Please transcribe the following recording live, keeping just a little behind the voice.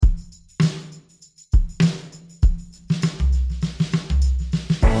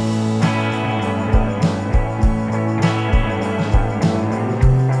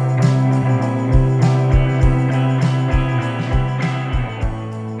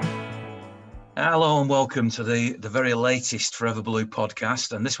Hello and welcome to the very latest Forever Blue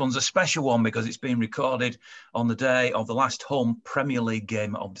podcast. And this one's a special one because it's been recorded on the day of the last home Premier League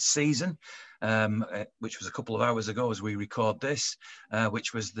game of the season, which was a couple of hours ago as we record this,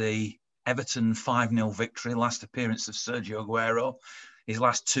 which was the Everton 5-0 victory, last appearance of Sergio Aguero. His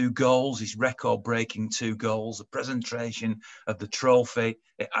last two goals, his record-breaking two goals, the presentation of the trophy,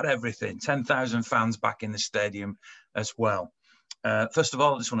 it had everything. 10,000 fans back in the stadium as well. First of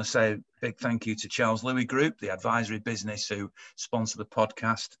all, I just want to say a big thank you to Charles Louis Group, the advisory business who sponsor the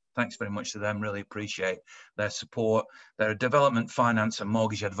podcast. Thanks very much to them. Really appreciate their support. They're a development, finance and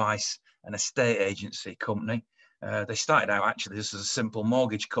mortgage advice and estate agency company. They started out actually just as a simple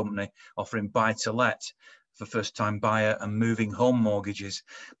mortgage company offering buy-to-let for first-time buyer and moving home mortgages.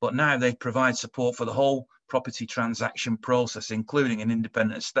 But now they provide support for the whole property transaction process, including an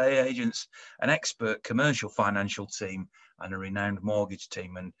independent estate agents, an expert commercial financial team, and a renowned mortgage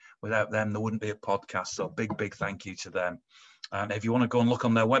team. And without them, there wouldn't be a podcast. So big thank you to them. And if you want to go and look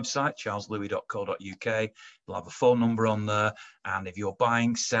on their website, charleslouis.co.uk, they'll have a phone number on there. And if you're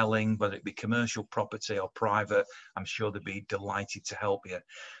buying, selling, whether it be commercial property or private, I'm sure they'd be delighted to help you.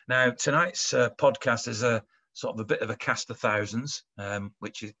 Now, tonight's podcast is a sort of a bit of a cast of thousands,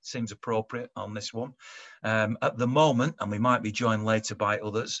 which seems appropriate on this one. At the moment, and we might be joined later by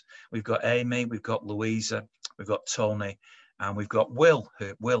others, we've got Amy, we've got Louisa, we've got Tony, and we've got Will.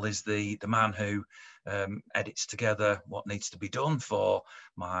 Will is the man who edits together what needs to be done for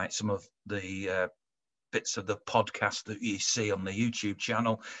some of the bits of the podcast that you see on the YouTube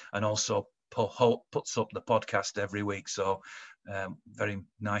channel, and also puts up the podcast every week. So very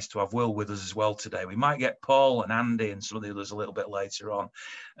nice to have Will with us as well today. We might get Paul and Andy and some of the others a little bit later on.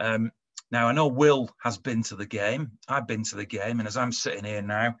 Now, I know Will has been to the game. I've been to the game. And as I'm sitting here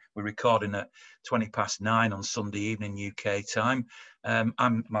now, we're recording at 9:20 on Sunday evening UK time.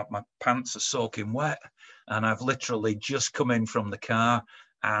 My pants are soaking wet. And I've literally just come in from the car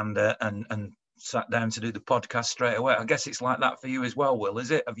and sat down to do the podcast straight away. I guess it's like that for you as well, Will,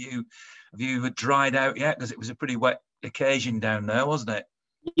 is it? Have you dried out yet? Because it was a pretty wet occasion down there, wasn't it?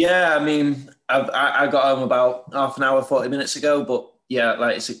 Yeah, I mean, I got home about half an hour, 40 minutes ago, but yeah,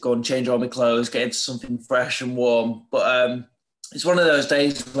 like it's go and change all my clothes, get into something fresh and warm. But it's one of those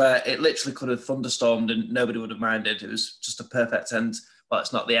days where it literally could have thunderstormed and nobody would have minded. It was just a perfect end. Well,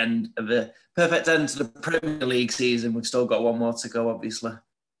 it's not the end of the perfect end to the Premier League season. We've still got one more to go, obviously.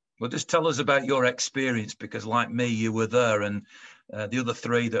 Well, just tell us about your experience, because like me, you were there, and the other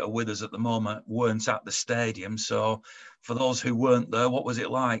three that are with us at the moment weren't at the stadium. So for those who weren't there, what was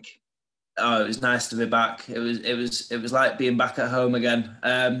it like? Oh, it was nice to be back. It was like being back at home again.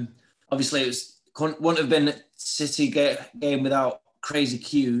 Obviously, wouldn't have been a City game without crazy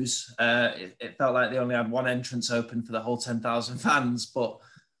queues. It felt like they only had one entrance open for the whole 10,000 fans. But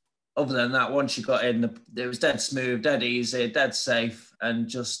other than that, once you got in, it was dead smooth, dead easy, dead safe, and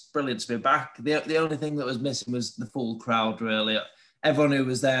just brilliant to be back. The only thing that was missing was the full crowd, really. Everyone who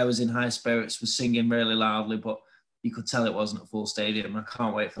was there was in high spirits, was singing really loudly, but you could tell it wasn't a full stadium. I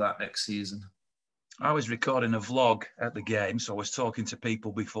can't wait for that next season. I was recording a vlog at the game, so I was talking to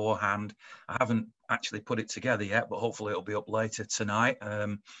people beforehand. I haven't actually put it together yet, but hopefully it'll be up later tonight.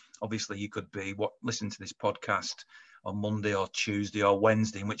 Obviously, you could be listening to this podcast on Monday or Tuesday or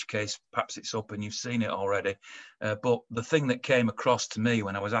Wednesday, in which case perhaps it's up and you've seen it already. But the thing that came across to me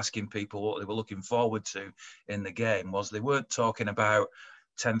when I was asking people what they were looking forward to in the game was they weren't talking about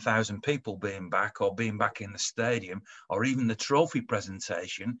 10,000 people being back or being back in the stadium or even the trophy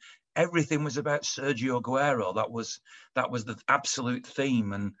presentation. Everything was about Sergio Aguero. That was the absolute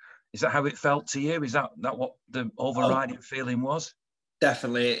theme. And is that how it felt to you? Is that what the overriding feeling was?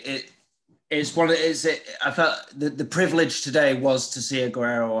 Definitely. I felt the privilege today was to see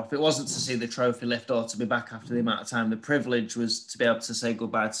Aguero off. It wasn't to see the trophy lift or to be back after the amount of time. The privilege was to be able to say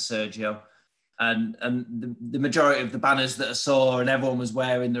goodbye to Sergio. And the majority of the banners that I saw, and everyone was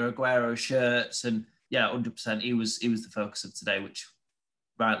wearing their Aguero shirts, and yeah, 100%, he was the focus of today, which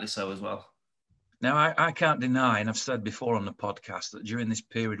rightly so as well. Now, I can't deny, and I've said before on the podcast, that during this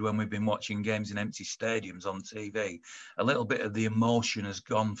period when we've been watching games in empty stadiums on TV, a little bit of the emotion has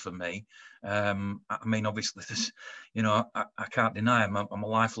gone for me. I mean, obviously, this, I can't deny I'm a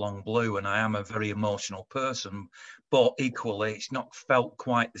lifelong Blue, and I am a very emotional person, but equally, it's not felt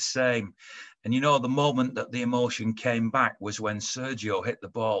quite the same. And the moment that the emotion came back was when Sergio hit the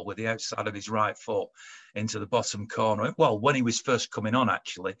ball with the outside of his right foot into the bottom corner. Well, when he was first coming on,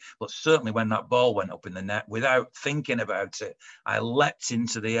 actually, but certainly when that ball went up in the net, without thinking about it, I leapt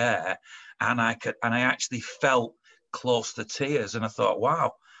into the air, and I actually felt close to tears. And I thought,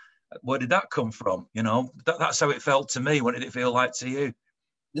 wow, where did that come from? That's how it felt to me. What did it feel like to you?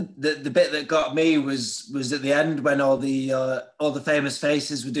 The bit that got me was at the end when all the famous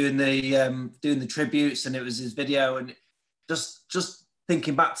faces were doing the tributes, and it was his video, and just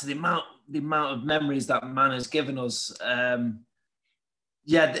thinking back to the amount of memories that man has given us.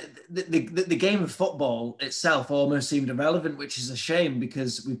 The game of football itself almost seemed irrelevant, which is a shame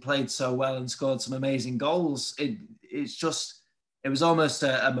because we played so well and scored some amazing goals. It was almost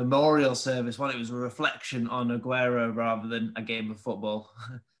a memorial service. It was a reflection on Aguero rather than a game of football.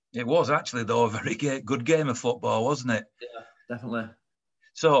 It was actually, though, a very good game of football, wasn't it? Yeah, definitely.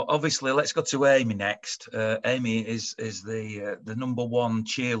 So obviously, let's go to Amy next. Amy is the number one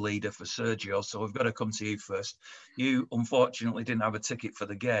cheerleader for Sergio, so we've got to come to you first. You unfortunately didn't have a ticket for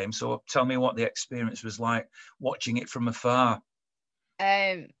the game, so tell me what the experience was like watching it from afar.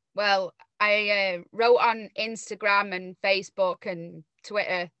 Well, I wrote on Instagram and Facebook and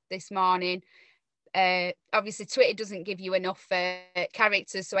Twitter this morning. Obviously, Twitter doesn't give you enough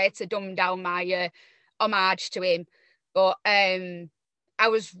characters, so I had to dumb down my homage to him. But I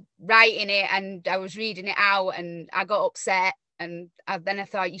was writing it and I was reading it out and I got upset. And then I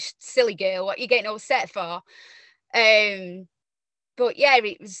thought, you silly girl, what are you getting upset for? But yeah,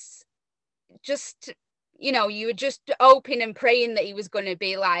 it was just, you were just hoping and praying that he was going to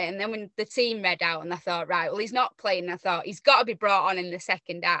be like, and then when the team read out and I thought, right, well, he's not playing. I thought he's got to be brought on in the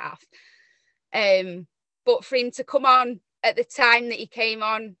second half. But for him to come on at the time that he came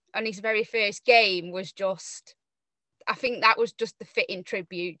on his very first game was just, I think that was just the fitting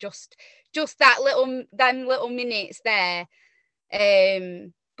tribute, just them little minutes there.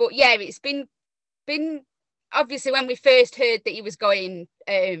 But yeah, it's been obviously when we first heard that he was going,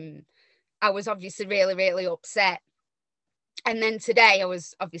 I was obviously really, really upset. And then today I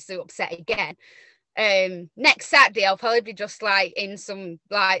was obviously upset again. Next Saturday I'll probably be just like in some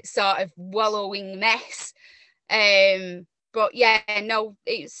like sort of wallowing mess. But yeah, no,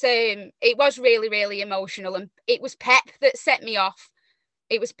 it was really, really emotional, and it was Pep that set me off.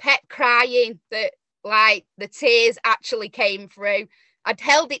 It was Pep crying that like the tears actually came through. I'd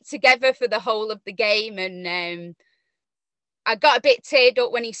held it together for the whole of the game, and I got a bit teared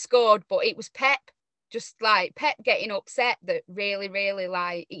up when he scored, but it was Pep. Just like Pep getting upset that really, really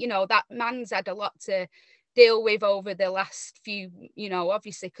like, that man's had a lot to deal with over the last few,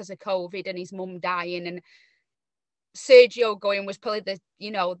 obviously because of COVID and his mum dying, and Sergio going was probably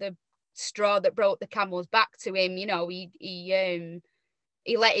the straw that broke the camel's back to him.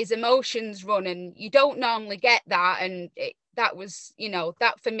 He let his emotions run, and you don't normally get that. And that was,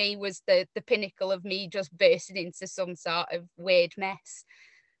 that for me was the pinnacle of me just bursting into some sort of weird mess.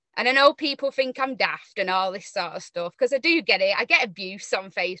 And I know people think I'm daft and all this sort of stuff, because I do get it. I get abuse on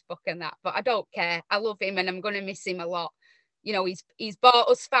Facebook and that, but I don't care. I love him and I'm going to miss him a lot. He's bought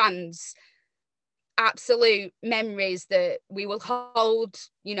us fans absolute memories that we will hold,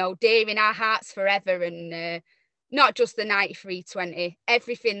 dear in our hearts forever. And not just the 93-20,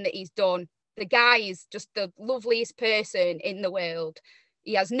 everything that he's done. The guy is just the loveliest person in the world.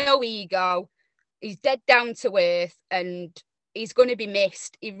 He has no ego. He's dead down to earth, and he's going to be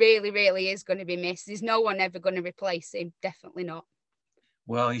missed. He really, really is going to be missed. There's no one ever going to replace him. Definitely not.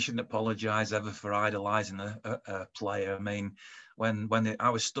 Well, you shouldn't apologise ever for idolising a player. I mean, when I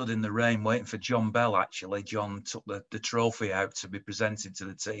was stood in the rain waiting for John Bell, actually, John took the trophy out to be presented to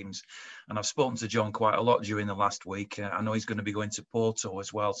the teams. And I've spoken to John quite a lot during the last week. I know he's going to be going to Porto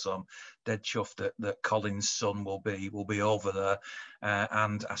as well, so I'm dead chuffed that Colin's son will be over there.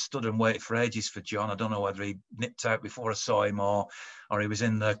 And I stood and waited for ages for John. I don't know whether he nipped out before I saw him or he was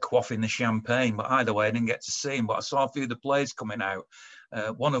in there quaffing the champagne. But either way, I didn't get to see him. But I saw a few of the players coming out.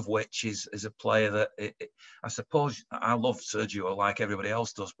 One of which is a player that I suppose I love Sergio like everybody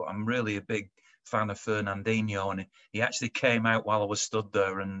else does, but I'm really a big fan of Fernandinho, and he actually came out while I was stood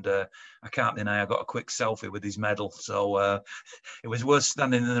there, and I can't deny I got a quick selfie with his medal, so it was worth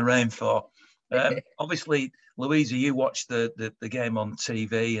standing in the rain for. Obviously, Louisa, you watched the game on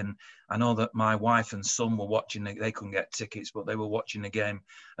TV, and I know that my wife and son were watching it. They couldn't get tickets, but they were watching the game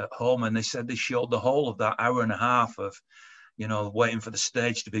at home, and they said they showed the whole of that hour and a half of waiting for the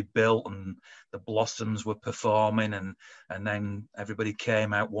stage to be built, and the Blossoms were performing, and then everybody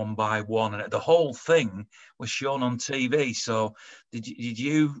came out one by one, and the whole thing was shown on TV. So did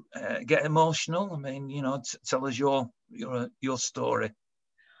you get emotional? I mean, tell us your story.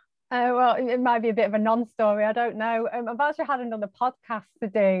 Well, it might be a bit of a non-story. I don't know. I've actually had another podcast to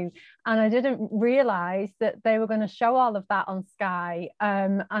do, and I didn't realise that they were going to show all of that on Sky.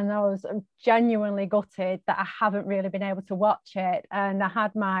 And I was genuinely gutted that I haven't really been able to watch it. And I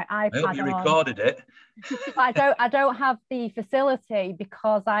had my iPad. I hope you recorded it. I don't have the facility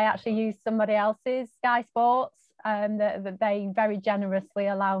because I actually use somebody else's Sky Sports that they very generously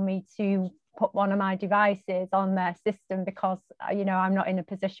allow me to put one of my devices on their system, because I'm not in a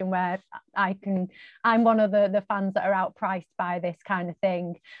position where I'm one of the fans that are outpriced by this kind of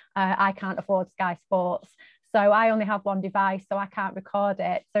thing. I can't afford Sky Sports, so I only have one device, so I can't record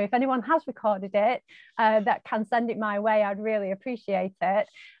it. So if anyone has recorded it that can send it my way, I'd really appreciate it,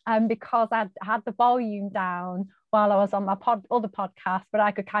 because I'd had the volume down while I was on my other podcast, but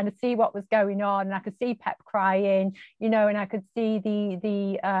I could kind of see what was going on, and I could see Pep crying, and I could see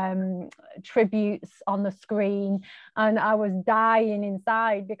the tributes on the screen, and I was dying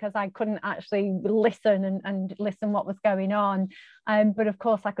inside because I couldn't actually listen and listen what was going on. But of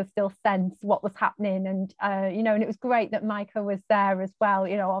course I could still sense what was happening, and and it was great that Micah was there as well.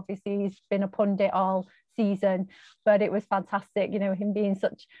 Obviously he's been a pundit all season, but it was fantastic, him being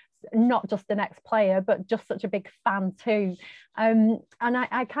such, not just an ex-player, but just such a big fan too. And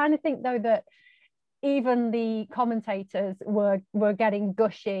I kind of think though that even the commentators were getting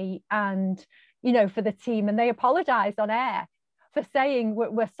gushy and for the team, and they apologized on air for saying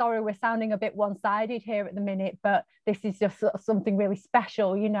we're sorry, we're sounding a bit one-sided here at the minute, but this is just sort of something really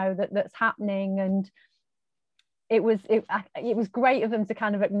special that's happening. And it was great of them to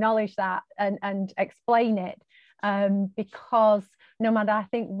kind of acknowledge that and explain it, because no matter, I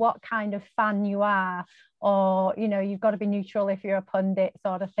think, what kind of fan you are, or you've got to be neutral if you're a pundit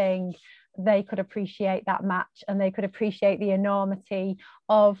sort of thing, they could appreciate that match, and they could appreciate the enormity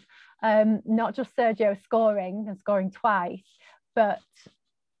of not just Sergio scoring twice, but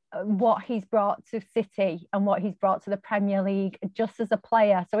what he's brought to City and what he's brought to the Premier League just as a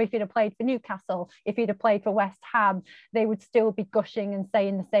player. So if he'd have played for Newcastle, if he'd have played for West Ham, they would still be gushing and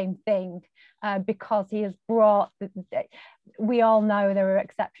saying the same thing, because he has brought, we all know there are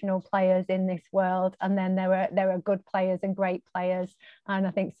exceptional players in this world, and then there are good players and great players, and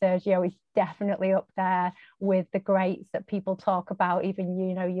I think Sergio is definitely up there with the greats that people talk about, even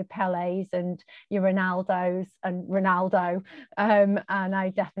your Pelés and your Ronaldos and Ronaldo, and I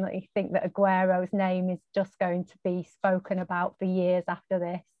definitely think that Aguero's name is just going to be spoken about for years after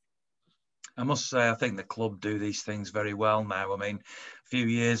this. I must say, I think the club do these things very well now. I mean, a few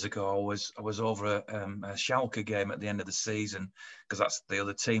years ago, I was over a Schalke game at the end of the season, because that's the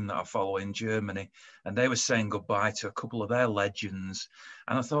other team that I follow in Germany, and they were saying goodbye to a couple of their legends.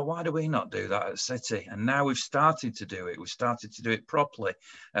 And I thought, why do we not do that at City? And now we've started to do it. We've started to do it properly.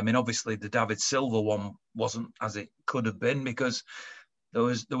 I mean, obviously, the David Silva one wasn't as it could have been, because there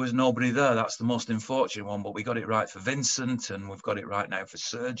was nobody there. That's the most unfortunate one, but we got it right for Vincent, and we've got it right now for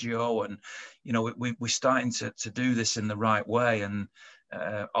Sergio, and we're starting to do this in the right way. And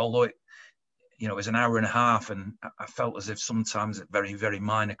although it was an hour and a half, and I felt as if sometimes at very, very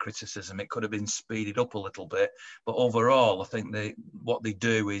minor criticism, it could have been speeded up a little bit, but overall I think what they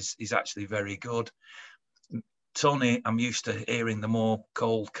do is actually very good. Tony, I'm used to hearing the more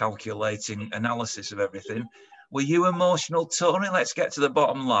cold, calculating analysis of everything. Were you emotional, Tony? Let's get to the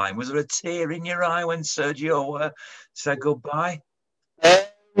bottom line. Was there a tear in your eye when Sergio said goodbye?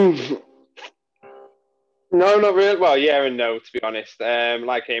 No, not really. Well, yeah and no, to be honest.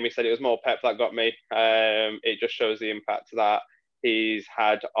 Like Amy said, it was more Pep that got me. It just shows the impact that he's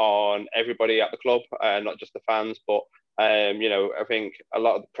had on everybody at the club, not just the fans, but I think a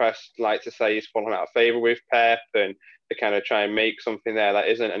lot of the press like to say he's fallen out of favour with Pep, and they kind of try and make something there that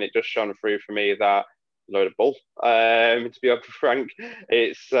isn't, and it just shone through for me that load of bull. To be frank,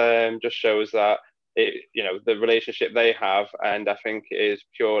 it's just shows that the relationship they have, and I think it is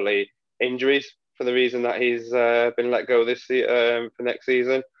purely injuries for the reason that he's been let go this for next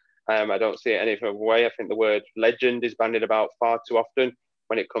season. I don't see it any other way. I think the word legend is bandied about far too often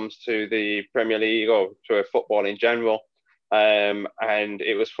when it comes to the Premier League or to football in general. And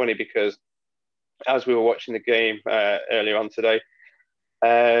it was funny because as we were watching the game earlier on today,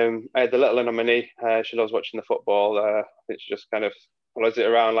 I had the little one on my knee. She loves watching the football. I think she just kind of follows it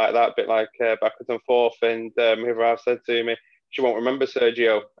around like that, a bit like backwards and forth. And my said to me, she won't remember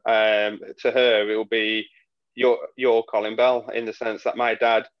Sergio. To her, it will be your Colin Bell, in the sense that my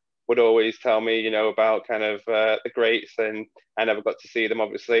dad would always tell me, about kind of the greats, and I never got to see them,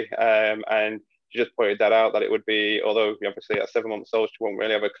 obviously. And she just pointed that out, that it would be, although obviously at 7 months old, she won't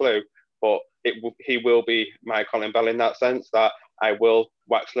really have a clue, but he will be my Colin Bell in that sense, that I will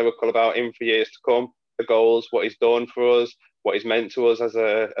wax lyrical about him for years to come. The goals, what he's done for us, what he's meant to us as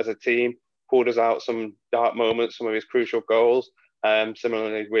a team, pulled us out some dark moments, some of his crucial goals.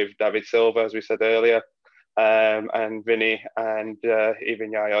 Similarly with David Silva, as we said earlier, and Vinny, and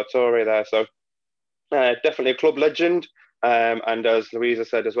even Yaya Toure there. So definitely a club legend. And as Louisa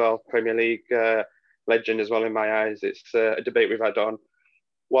said as well, Premier League legend as well in my eyes. It's a debate we've had on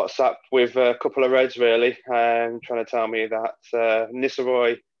WhatsApp with a couple of Reds, really, trying to tell me that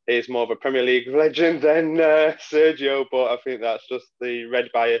Nistelrooy is more of a Premier League legend than Sergio, but I think that's just the red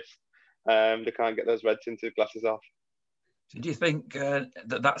bias. They can't get those red tinted glasses off. Do you think that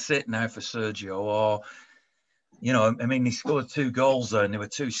that's it now for Sergio? Or, you know, I mean, he scored 2 goals there, and they were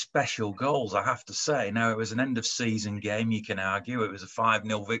 2 special goals, I have to say. Now, it was an end-of-season game, you can argue. It was a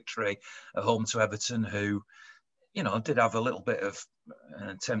 5-0 victory at home to Everton, who, you know, did have a little bit of an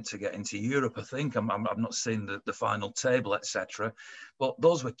attempt to get into Europe, I think. I'm not seeing the final table, etc. But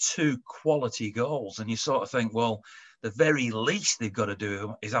those were 2 quality goals. And you sort of think, well, the very least they've got to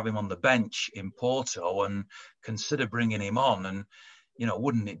do is have him on the bench in Porto and consider bringing him on. And, you know,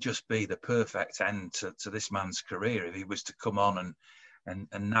 wouldn't it just be the perfect end to this man's career if he was to come on and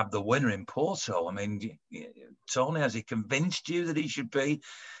nab the winner in Porto? I mean, Tony, has he convinced you that he should be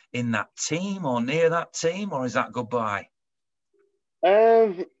in that team or near that team, or is that goodbye?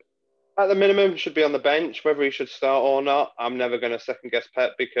 At the minimum, should be on the bench. Whether he should start or not, I'm never going to second guess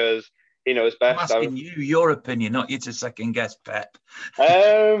Pep because he knows best. I'm asking you your opinion, not you to second guess Pep.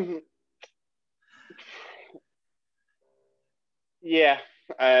 Yeah,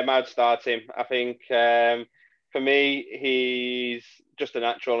 I'd start him. I think for me, he's just a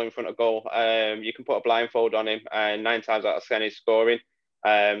natural in front of goal. You can put a blindfold on him, and 9 times out of 10 he's scoring.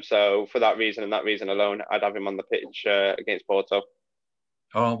 So for that reason and that reason alone, I'd have him on the pitch against Porto.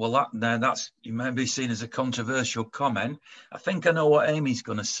 Oh, well, that's, you may be seen as a controversial comment. I think I know what Amy's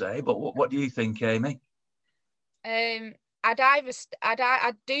going to say, but what do you think, Amy? I'd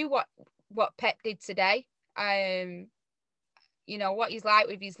do what Pep did today. You know, what he's like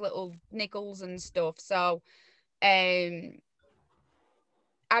with his little niggles and stuff. So I'd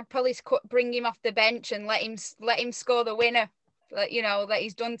probably bring him off the bench and let him score the winner, you know, that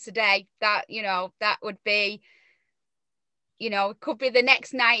he's done today. That, you know, that would be, you know, it could be the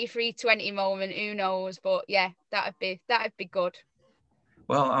next 93-20 moment, who knows? But yeah, that'd be good.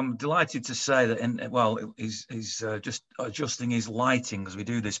 Well, I'm delighted to say that, he's just adjusting his lighting as we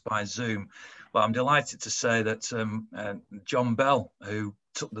do this by Zoom. But I'm delighted to say that John Bell, who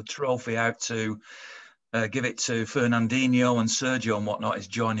took the trophy out to give it to Fernandinho and Sergio and whatnot, is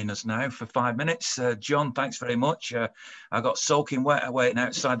joining us now for 5 minutes. John, thanks very much. I got soaking wet waiting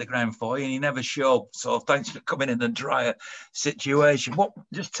outside the ground for you, and you never showed. So thanks for coming in the drier situation.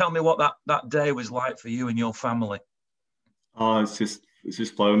 Just tell me what that day was like for you and your family. Oh, it's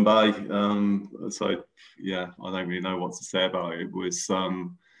just flown by. So yeah, I don't really know what to say about it. It was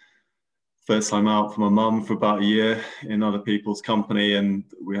first time out for my mum for about a year in other people's company, and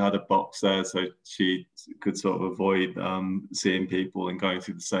we had a box there so she could sort of avoid seeing people and going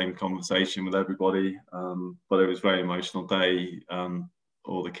through the same conversation with everybody. But it was a very emotional day.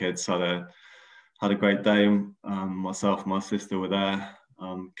 All the kids had a great day. Myself and my sister were there.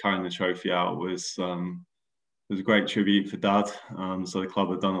 Carrying the trophy out was a great tribute for Dad. So the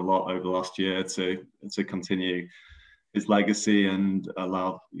club have done a lot over the last year to continue his legacy and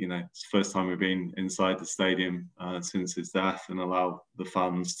allow, you know, it's the first time we've been inside the stadium since his death, and allow the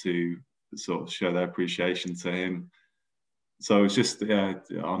fans to sort of show their appreciation to him. So it's just, yeah,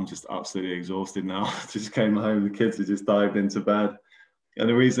 I'm just absolutely exhausted now. Just came home, the kids had just dived into bed. And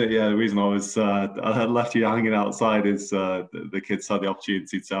the reason I had left you hanging outside is the kids had the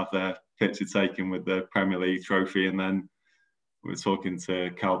opportunity to have their picture taken with the Premier League trophy, and then we were talking to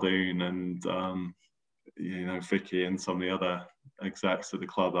Khaldoon and you know, Vicky and some of the other execs of the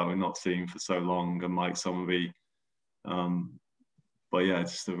club that we're not seeing for so long, and Mike Somerby. But yeah,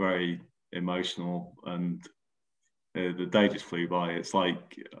 just a very emotional, and the day just flew by. It's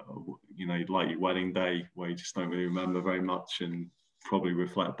like you know, like your wedding day where you just don't really remember very much and probably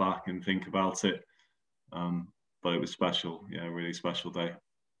reflect back and think about it. But it was special, yeah, a really special day.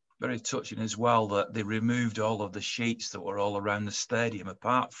 Very touching as well that they removed all of the sheets that were all around the stadium,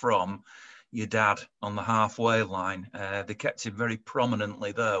 apart from your dad on the halfway line. They kept him very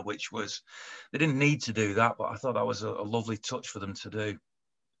prominently there, which was, they didn't need to do that, but I thought that was a lovely touch for them to do.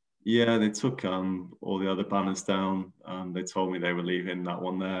 Yeah, they took all the other banners down. They told me they were leaving that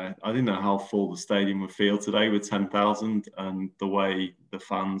one there. I didn't know how full the stadium would feel today with 10,000, and the way the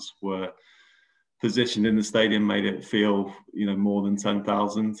fans were positioned in the stadium made it feel, you know, more than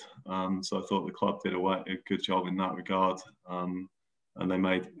 10,000. So I thought the club did a good job in that regard. And they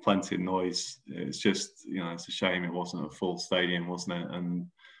made plenty of noise. It's just, you know, it's a shame it wasn't a full stadium, wasn't it? And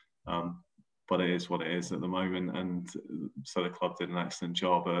but it is what it is at the moment. And so the club did an excellent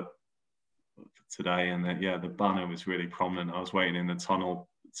job today. And yeah, the banner was really prominent. I was waiting in the tunnel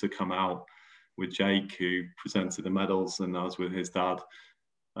to come out with Jake, who presented the medals, and I was with his dad.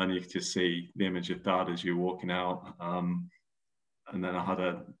 And you could just see the image of Dad as you're walking out. then I had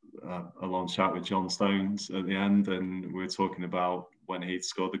a long chat with John Stones at the end, and we were talking about when he'd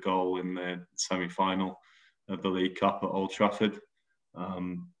scored the goal in the semi-final of the League Cup at Old Trafford.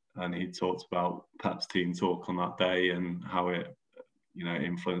 And he talked about Pep's team talk on that day and how it,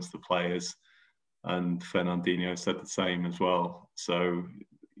 influenced the players. And Fernandinho said the same as well. So,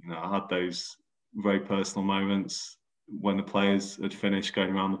 I had those very personal moments when the players had finished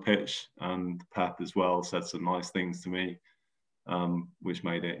going around the pitch, and Pep as well said some nice things to me, which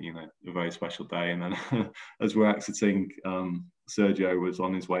made it, a very special day. And then as we're exiting, Sergio was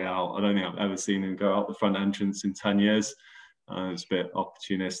on his way out. I don't think I've ever seen him go out the front entrance in 10 years. It was a bit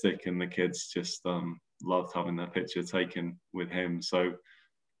opportunistic, and the kids just loved having their picture taken with him. So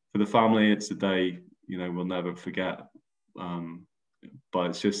for the family, it's a day, we'll never forget. But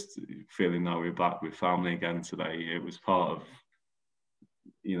it's just feeling that we're back with family again today. It was part of,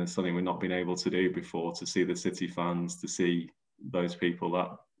 something we've not been able to do before, to see the City fans, to see those people that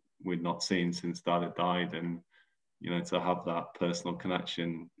we'd not seen since Dad had died. And, to have that personal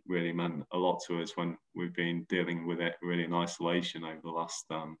connection really meant a lot to us when we've been dealing with it really in isolation over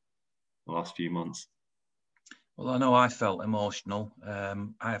the last few months. Well, I know I felt emotional.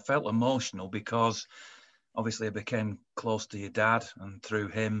 I felt emotional because obviously I became close to your dad, and through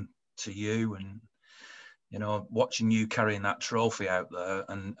him to you, and watching you carrying that trophy out there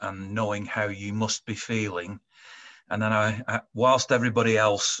and knowing how you must be feeling. And then I whilst everybody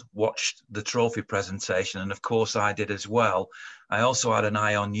else watched the trophy presentation, and of course I did as well, I also had an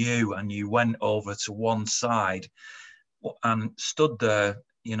eye on you, and you went over to one side and stood there,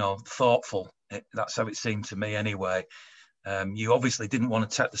 thoughtful. That's how it seemed to me anyway. You obviously didn't want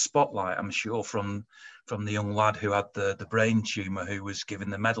to take the spotlight, I'm sure, from the young lad who had the brain tumour, who was giving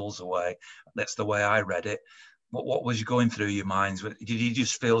the medals away. That's the way I read it. What was going through your minds? Did you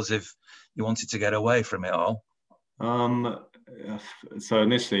just feel as if you wanted to get away from it all? So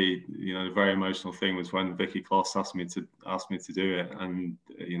initially, the very emotional thing was when Vicky Kloss asked me to do it, and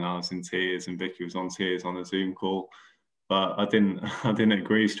I was in tears, and Vicky was on tears on a Zoom call. But I didn't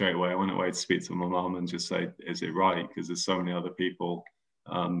agree straight away. I went away to speak to my mum and just say, is it right? Because there's so many other people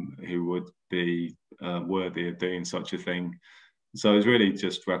who would be worthy of doing such a thing. So it was really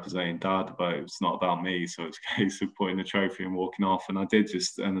just representing Dad, but it's not about me. So it's a case of putting the trophy and walking off. And I did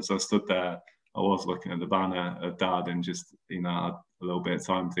and as I stood there, I was looking at the banner of Dad, and just, I had a little bit of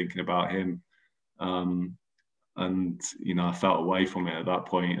time thinking about him. And, I felt away from it at that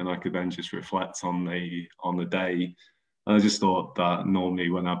point, and I could then just reflect on the day. And I just thought that normally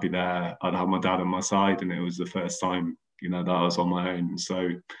when I'd be there, I'd have my dad on my side, and it was the first time, that I was on my own. So,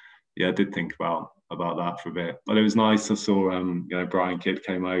 yeah, I did think about that for a bit. But it was nice. I saw, Brian Kidd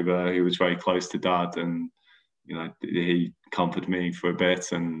came over. He was very close to Dad, and, he comforted me for a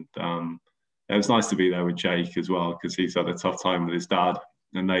bit. And it was nice to be there with Jake as well, because he's had a tough time with his dad.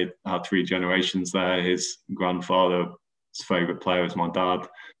 And they had 3 generations there. His grandfather's favourite player was my dad.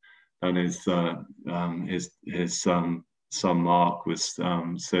 And his son Mark was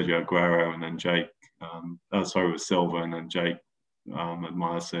Sergio Aguero, and then Jake, was Silva, and then Jake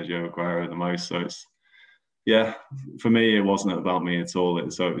admires Sergio Aguero the most. So it's, for me, it wasn't about me at all.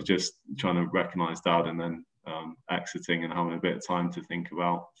 So it was just trying to recognise Dad, and then exiting and having a bit of time to think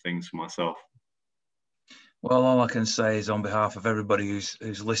about things for myself. Well, all I can say is, on behalf of everybody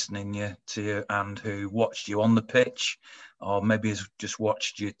who's listening to you and who watched you on the pitch, or maybe has just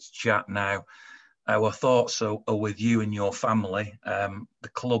watched you chat now, our thoughts are with you and your family. The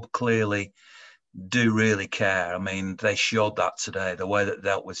club clearly do really care. I mean, they showed that today, the way that they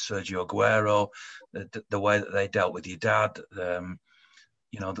dealt with Sergio Aguero, the way that they dealt with your dad.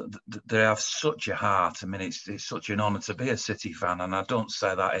 They have such a heart. I mean, it's such an honour to be a City fan, and I don't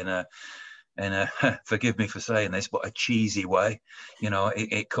say that in a forgive me for saying this, but a cheesy way.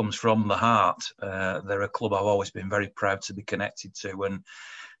 It comes from the heart. They're a club I've always been very proud to be connected to,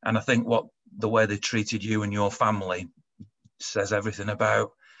 and I think the way they treated you and your family says everything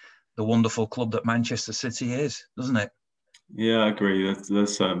about the wonderful club that Manchester City is, doesn't it? Yeah, I agree.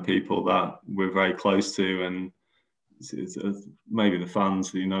 There's certain people that we're very close to, and it's maybe the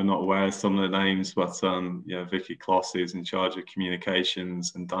fans, not aware of some of the names, but Vicky Kloss is in charge of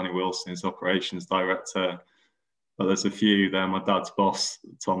communications, and Danny Wilson is operations director. But there's a few there. My dad's boss,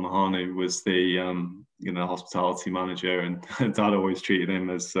 Tom Mahanu, was the hospitality manager, and Dad always treated him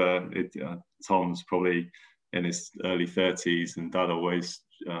as Tom's probably in his early 30s, and Dad always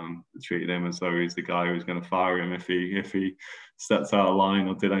treated him as though he's the guy who was going to fire him if he stepped out of line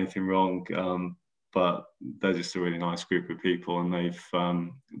or did anything wrong. But they're just a really nice group of people, and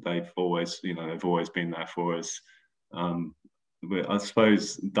they've always been there for us. I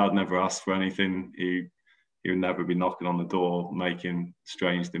suppose Dad never asked for anything. he would never be knocking on the door making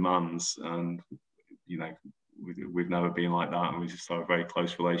strange demands. And we've never been like that, and we just have a very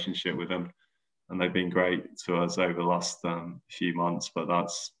close relationship with him, and they've been great to us over the last few months. But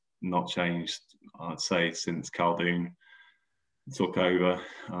that's not changed, I'd say, since Khaldoon took over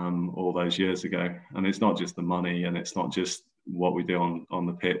all those years ago. And it's not just the money, and it's not just what we do on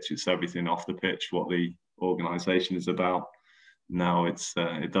the pitch, it's everything off the pitch, what the organisation is about. Now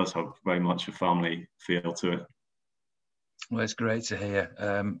it does have very much a family feel to it. Well, it's great to hear.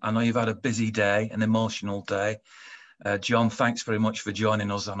 I know you've had a busy day, an emotional day. John, thanks very much for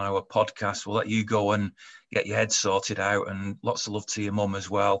joining us on our podcast. We'll let you go and get your head sorted out, and lots of love to your mum as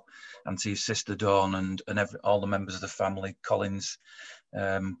well, and to your sister Dawn, and all the members of the family, Colin's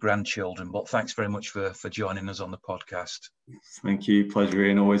grandchildren. But thanks very much for joining us on the podcast. Thank you. Pleasure,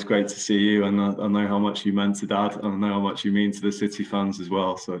 Ian. Always great to see you. And I know how much you meant to Dad, and I know how much you mean to the City fans as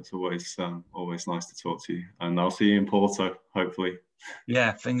well. So it's always nice to talk to you. And I'll see you in Porto, hopefully.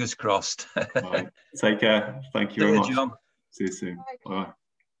 Yeah, fingers crossed. Right. Take care. Thank you very much. John. See you soon. Bye.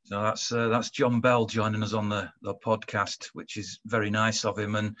 So that's John Bell joining us on the podcast, which is very nice of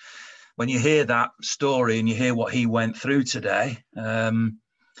him. And when you hear that story and you hear what he went through today, I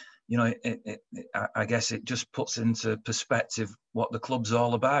guess it just puts into perspective what the club's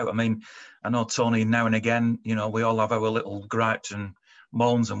all about. I mean, I know, Tony, now and again, we all have our little gripes and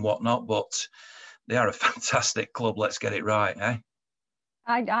moans and whatnot, but they are a fantastic club. Let's get it right, eh?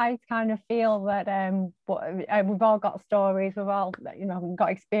 I kind of feel that we've all got stories, we've all got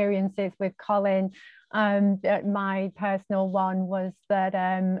experiences with Colin. My personal one was that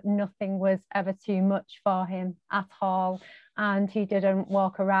nothing was ever too much for him at all, and he didn't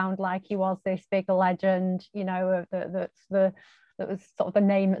walk around like he was this big legend, that was sort of the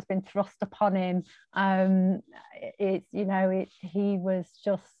name that's been thrust upon him. He was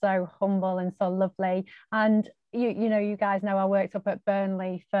just so humble and so lovely. And you guys know I worked up at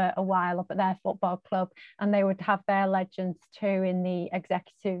Burnley for a while, up at their football club, and they would have their legends too in the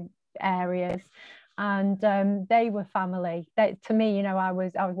executive areas. And they were family. To me, I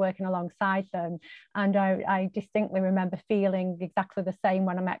was working alongside them, and I distinctly remember feeling exactly the same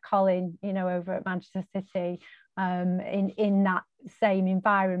when I met Colin, over at Manchester City, in that same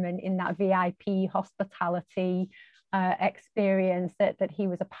environment, in that VIP hospitality experience that he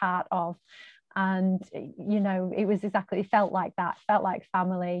was a part of. And it felt like that, felt like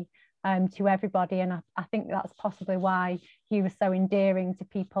family to everybody, and I think that's possibly why he was so endearing to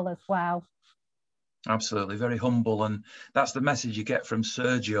people as well. Absolutely, very humble, and that's the message you get from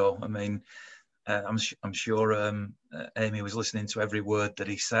Sergio. I mean, I'm sure Amy was listening to every word that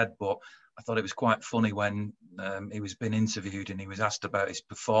he said, but I thought it was quite funny when he was being interviewed and he was asked about his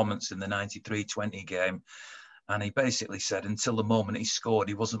performance in the 93-20 game. And he basically said until the moment he scored,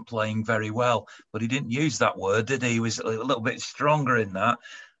 he wasn't playing very well. But he didn't use that word, did he? He was a little bit stronger in that.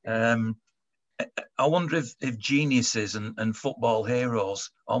 I wonder if geniuses and football heroes,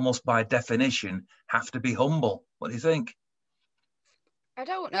 almost by definition, have to be humble. What do you think? I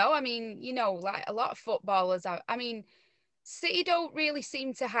don't know. I mean, like a lot of footballers, City don't really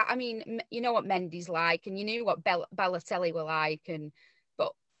seem to have, you know what Mendy's like, and you knew what Balotelli were like.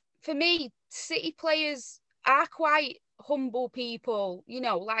 But for me, City players are quite humble people,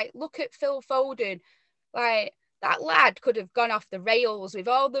 like look at Phil Foden, like that lad could have gone off the rails with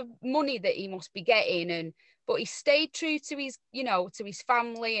all the money that he must be getting, but he stayed true to his, to his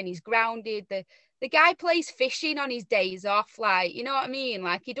family, and he's grounded. The guy plays fishing on his days off, like, you know what I mean?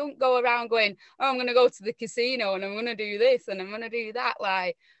 Like, he don't go around going, oh, I'm going to go to the casino and I'm going to do this and I'm going to do that.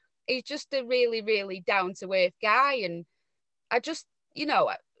 Like, he's just a really, really down-to-earth guy. And I just,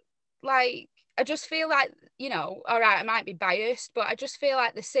 I just feel like, all right, I might be biased, but I just feel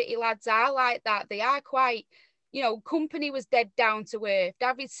like the City lads are like that. They are quite, Company was dead down to earth.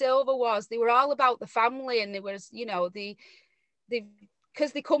 David Silva was. They were all about the family, and there was, because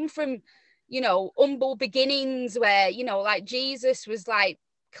they come from, humble beginnings where, like Jesus was like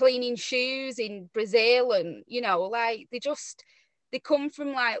cleaning shoes in Brazil, and, like they come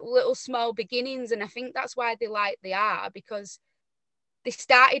from like little small beginnings. And I think that's why they are, because they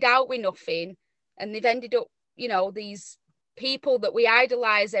started out with nothing and they've ended up, these people that we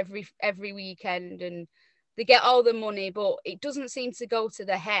idolize every weekend, and they get all the money, but it doesn't seem to go to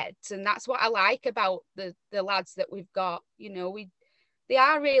their heads. And that's what I like about the lads that we've got. They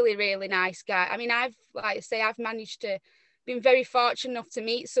are really, really nice guys. I mean, I've managed to been very fortunate enough to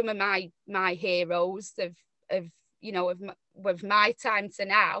meet some of my heroes of my time to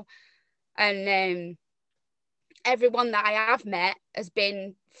now. And everyone that I have met has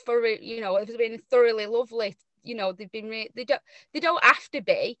been thoroughly lovely. They've been they don't have to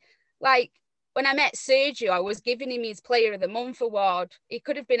be like, when I met Sergio, I was giving him his Player of the Month award. He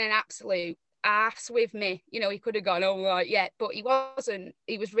could have been an absolute arse with me. You know, he could have gone, oh, right, yeah, but he wasn't.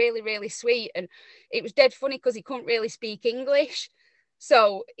 He was really, really sweet. And it was dead funny because he couldn't really speak English.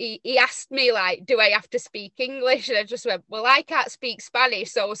 So he asked me, like, do I have to speak English? And I just went, well, I can't speak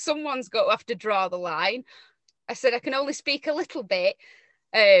Spanish, so someone's got to have to draw the line. I said, I can only speak a little bit.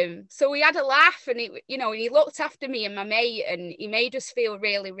 So we had a laugh, and he looked after me and my mate, and he made us feel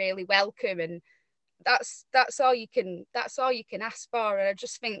really, really welcome. And that's all you can ask for. And I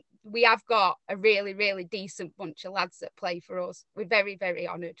just think we have got a really, really decent bunch of lads that play for us. We're very, very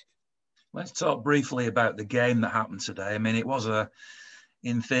honoured. Let's talk briefly about the game that happened today. I mean, it was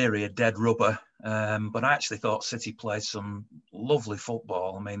in theory, a dead rubber, but I actually thought City played some lovely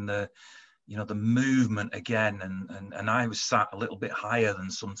football. I mean, the movement again, and I was sat a little bit higher than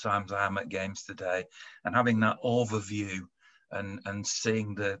sometimes I am at games today, and having that overview and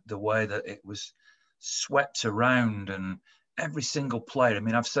seeing the way that it was swept around, and every single player. I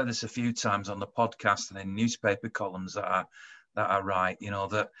mean, I've said this a few times on the podcast and in newspaper columns that I write,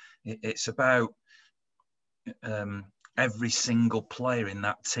 that it's about every single player in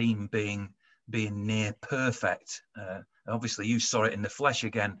that team being near perfect. Obviously, you saw it in the flesh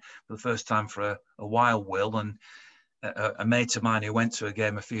again for the first time for a while, Will. And a mate of mine who went to a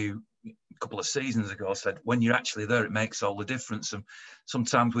game a couple of seasons ago said, when you're actually there, it makes all the difference. And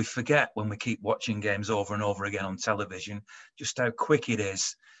sometimes we forget when we keep watching games over and over again on television, just how quick it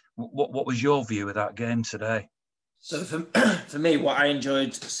is. What was your view of that game today? So for me, what I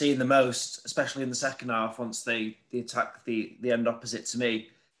enjoyed seeing the most, especially in the second half, once they attacked the end opposite to me,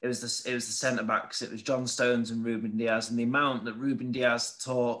 it was the centre backs. It was John Stones and Ruben Dias, and the amount that Ruben Dias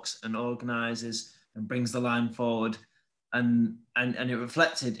talks and organises and brings the line forward, and it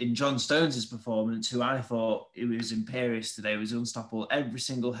reflected in John Stones' performance, who I thought he was imperious today. He was unstoppable. Every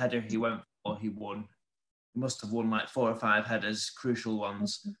single header he went for, he won. He must have won like 4 or 5 headers, crucial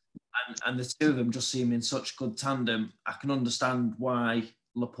ones. And the two of them just seem in such good tandem. I can understand why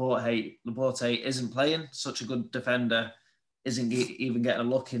Laporte isn't playing. Such a good defender isn't even getting a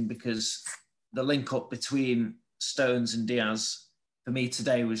look in, because the link up between Stones and Dias for me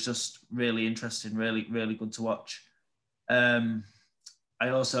today was just really interesting, really, really good to watch. It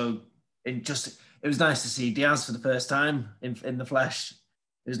was nice to see Dias for the first time in the flesh.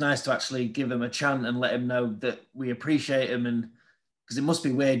 It was nice to actually give him a chant and let him know that we appreciate him, and because it must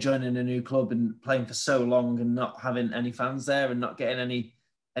be weird joining a new club and playing for so long and not having any fans there and not getting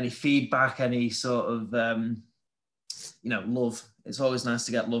any feedback, any sort of love. It's always nice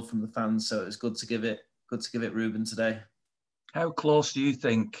to get love from the fans, so it was good to give it Ruben today. How close do you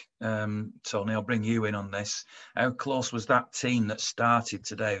think, Tony, I'll bring you in on this, how close was that team that started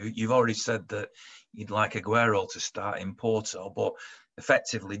today? You've already said that you'd like Aguero to start in Porto, but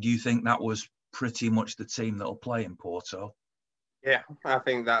effectively, do you think that was pretty much the team that will play in Porto? Yeah, I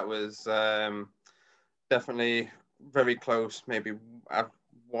think that was definitely very close. Maybe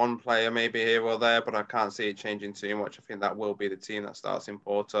one player maybe here or there, but I can't see it changing too much. I think that will be the team that starts in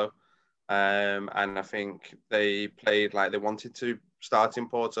Porto. And I think they played like they wanted to start in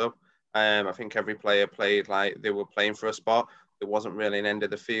Porto. I think every player played like they were playing for a spot. There wasn't really an end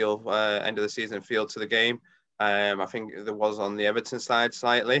of the season feel to the game. I think there was on the Everton side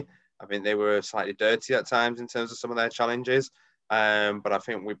slightly. I think they were slightly dirty at times in terms of some of their challenges. But I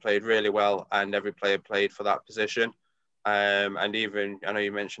think we played really well, and every player played for that position. And even, I know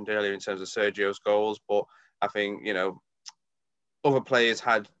you mentioned earlier in terms of Sergio's goals, but I think, other players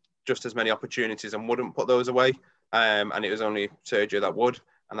had just as many opportunities and wouldn't put those away. And it was only Sergio that would.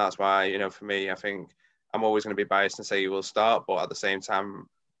 And that's why, for me, I think I'm always going to be biased and say he will start, but at the same time,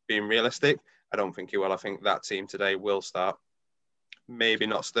 being realistic, I don't think he will. I think that team today will start. Maybe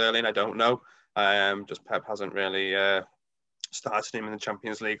not Sterling, I don't know. Just Pep hasn't really started him in the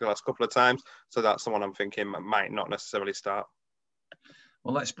Champions League the last couple of times. So that's the one I'm thinking might not necessarily start.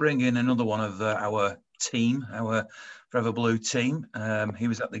 Well, let's bring in another one of our team, our Forever Blue team. He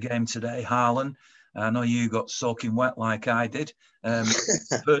was at the game today, Haaland. I know you got soaking wet like I did.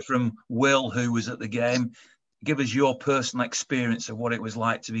 Heard from Will, who was at the game. Give us your personal experience of what it was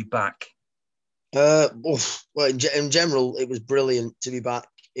like to be back. Well, in general, it was brilliant to be back.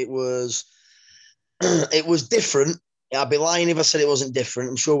 It was different. I'd be lying if I said it wasn't different.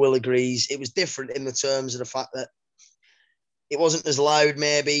 I'm sure Will agrees. It was different in the terms of the fact that it wasn't as loud,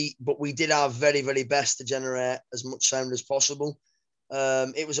 maybe, but we did our very, very best to generate as much sound as possible.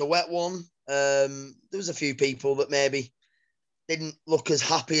 It was a wet one. There was a few people that maybe didn't look as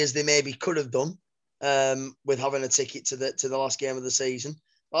happy as they maybe could have done with having a ticket to the last game of the season.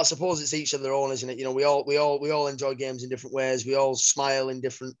 But I suppose it's each of their own, isn't it? We all enjoy games in different ways. We all smile in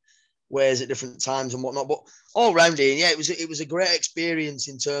different ways at different times and whatnot. But all round here, yeah, it was a great experience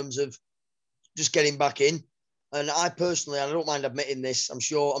in terms of just getting back in. And I personally, and I don't mind admitting this, I'm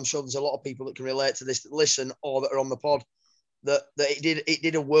sure there's a lot of people that can relate to this that listen or that are on the pod, that it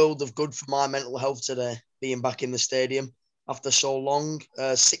did a world of good for my mental health today, being back in the stadium after so long,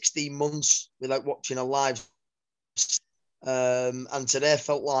 16 months without watching a live. And today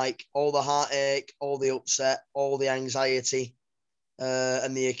felt like all the heartache, all the upset, all the anxiety,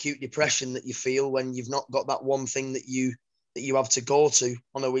 and the acute depression that you feel when you've not got that one thing that you have to go to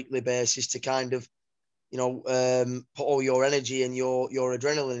on a weekly basis to kind of, put all your energy and your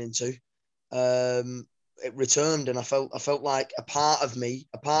adrenaline into. It returned, and I felt like a part of me,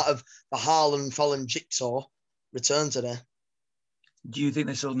 a part of the Haaland fallen jigsaw, returned today. Do you think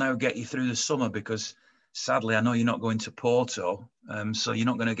this will now get you through the summer? Because sadly, I know you're not going to Porto, so you're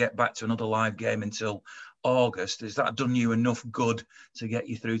not going to get back to another live game until August. Has that done you enough good to get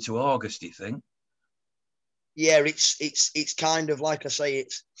you through to August, do you think? Yeah, it's kind of like I say,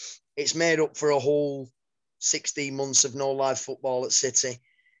 it's made up for a whole 16 months of no live football at City,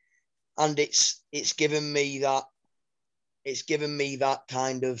 and it's given me that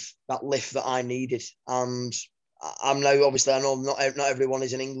kind of that lift that I needed. And I'm now, obviously, I know not everyone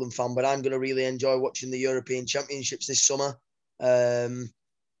is an England fan, but I'm going to really enjoy watching the European Championships this summer, and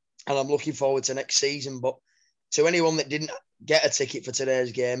I'm looking forward to next season. But to anyone that didn't get a ticket for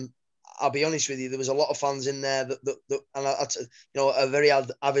today's game, I'll be honest with you, there was a lot of fans in there that and a very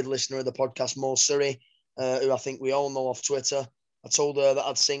avid listener of the podcast, Mo Surrey, who I think we all know off Twitter. I told her that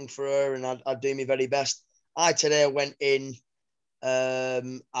I'd sing for her and I'd do my very best. I today went in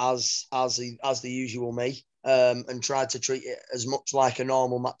as the usual me, and tried to treat it as much like a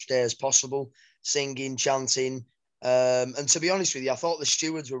normal match day as possible, singing, chanting. And to be honest with you, I thought the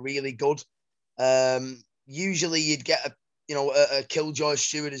stewards were really good. Usually you'd get a killjoy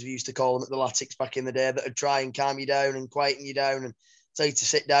steward, as we used to call them at the Latics back in the day, that would try and calm you down and quieten you down and tell you to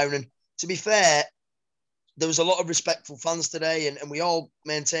sit down. And to be fair, there was a lot of respectful fans today, and we all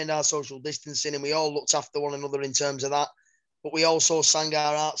maintained our social distancing and we all looked after one another in terms of that. But we also sang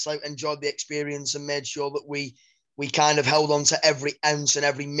our hearts out, enjoyed the experience, and made sure that we kind of held on to every ounce and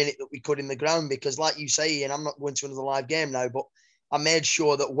every minute that we could in the ground. Because like you say, and I'm not going to another live game now, but I made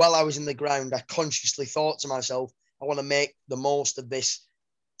sure that while I was in the ground, I consciously thought to myself, I want to make the most of this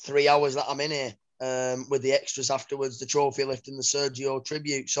 3 hours that I'm in here, with the extras afterwards, the trophy lift and the Sergio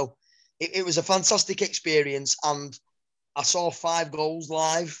tribute. So it was a fantastic experience. And I saw 5 goals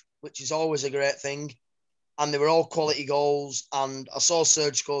live, which is always a great thing. And they were all quality goals. And I saw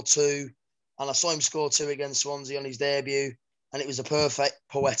Serge score 2, and I saw him score 2 against Swansea on his debut. And it was a perfect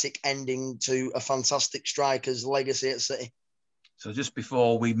poetic ending to a fantastic striker's legacy at City. So just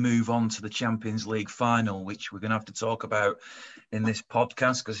before we move on to the Champions League final, which we're going to have to talk about in this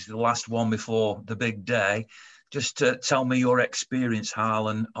podcast because it's the last one before the big day, just to tell me your experience,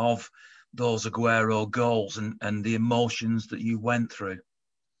 Harlan, of those Aguero goals and the emotions that you went through.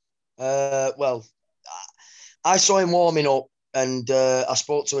 Well, I saw him warming up, and I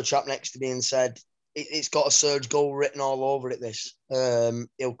spoke to a chap next to me and said, it's got a Serge goal written all over it, this.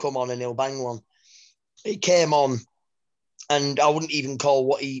 He'll come on and he'll bang one. He came on, and I wouldn't even call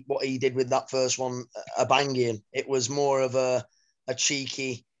what he did with that first one a banging. It was more of a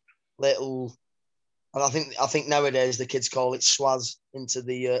cheeky little, and I think nowadays the kids call it swaz into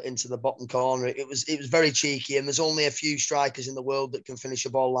the bottom corner. It was very cheeky, and there's only a few strikers in the world that can finish a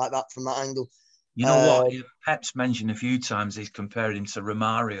ball like that from that angle. You know what? Pep's mentioned a few times he's compared him to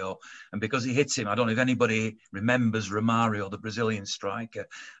Romario. And because he hits him, I don't know if anybody remembers Romario, the Brazilian striker.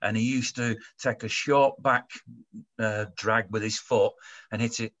 And he used to take a short back drag with his foot and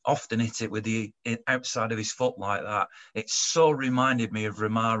often hit it with the outside of his foot like that. It so reminded me of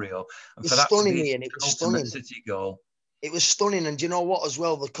Romario. And for that stunning, Ian. It was stunning. City goal. It was stunning. And do you know what as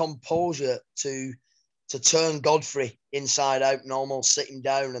well? The composure to turn Godfrey inside out and almost sit him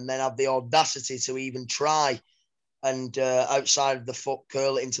down, and then have the audacity to even try and outside of the foot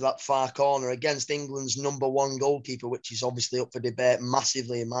curl it into that far corner against England's number 1 goalkeeper, which is obviously up for debate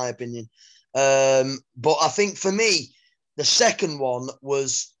massively in my opinion. But I think for me, the second one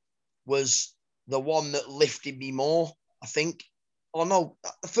was the one that lifted me more, I think. Oh no,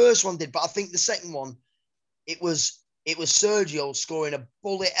 the first one did, but I think the second one, it was Sergio scoring a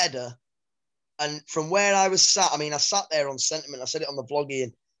bullet header. And from where I was sat, I mean, I sat there on sentiment. I said it on the blog,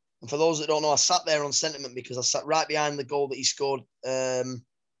 Ian. And for those that don't know, I sat there on sentiment because I sat right behind the goal that he scored in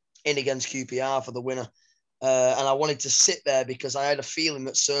against QPR for the winner. And I wanted to sit there because I had a feeling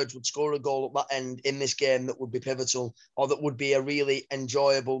that Serge would score a goal at that end in this game that would be pivotal, or that would be a really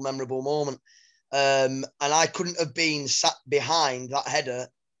enjoyable, memorable moment. And I couldn't have been sat behind that header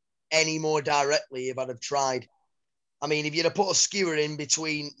any more directly if I'd have tried. I mean, if you'd have put a skewer in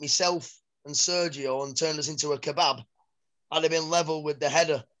between myself and Sergio and turned us into a kebab, I'd have been level with the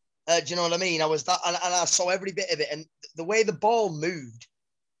header. Do you know what I mean? I was that, and I saw every bit of it. And the way the ball moved,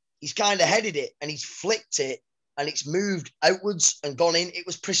 he's kind of headed it and he's flicked it and it's moved outwards and gone in. It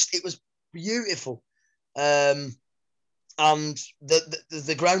was beautiful. And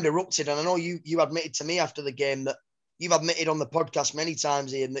the ground erupted. And I know you admitted to me after the game that you've admitted on the podcast many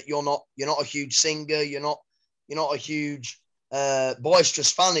times, Ian, that you're not a huge singer, you're not a huge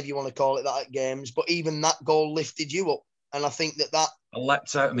boisterous fan, if you want to call it that, at games. But even that goal lifted you up, and I think that I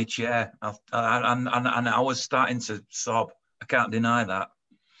leapt out of my chair, and I was starting to sob. I can't deny that.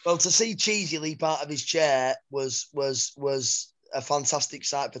 Well, to see Cheesy leap out of his chair was a fantastic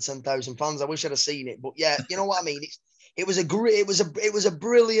sight for 10,000 fans. I wish I'd have seen it, but yeah, you know what I mean. It was a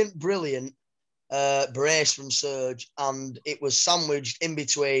brilliant brace from Serge, and it was sandwiched in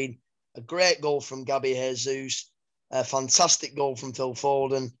between a great goal from Gabby Jesus, a fantastic goal from Phil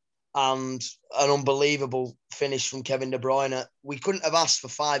Foden, and an unbelievable finish from Kevin De Bruyne. We couldn't have asked for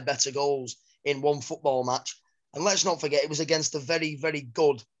 5 better goals in one football match. And let's not forget, it was against a very, very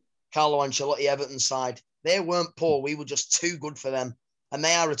good Carlo Ancelotti Everton side. They weren't poor. We were just too good for them. And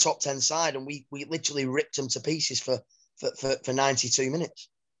they are a top 10 side, and we literally ripped them to pieces for 92 minutes.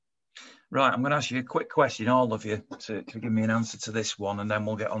 Right, I'm going to ask you a quick question, all of you, to give me an answer to this one, and then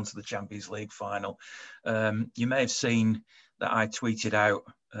we'll get on to the Champions League final. You may have seen that I tweeted out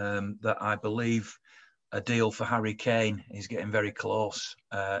that I believe a deal for Harry Kane is getting very close.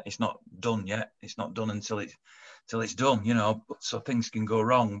 It's not done yet. It's not done until it's done, you know, so things can go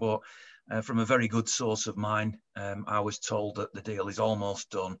wrong. But from a very good source of mine, I was told that the deal is almost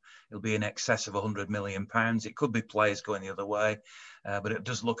done. It'll be in excess of £100 million. It could be players going the other way, but it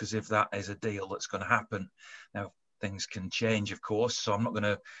does look as if that is a deal that's going to happen. Now, things can change, of course, so I'm not going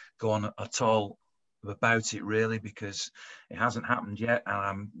to go on at all about it really, because it hasn't happened yet, and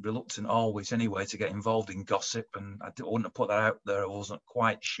I'm reluctant always anyway to get involved in gossip, and I wouldn't have put that out there. I wasn't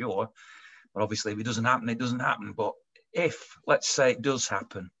quite sure, but obviously if it doesn't happen, it doesn't happen. But if, let's say, it does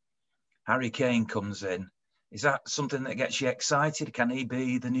happen, Harry Kane comes in, is that something that gets you excited? Can he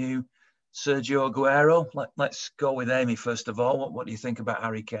be the new Sergio Aguero? Let's go with Amy first of all. What do you think about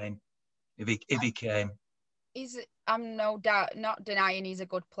Harry Kane if he came? I'm no doubt not denying he's a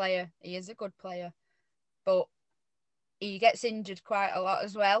good player. He is a good player, but he gets injured quite a lot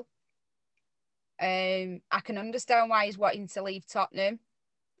as well. I can understand why he's wanting to leave Tottenham.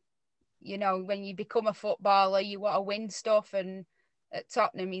 You know, when you become a footballer, you want to win stuff, and at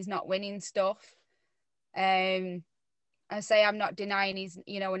Tottenham, he's not winning stuff. I say I'm not denying he's,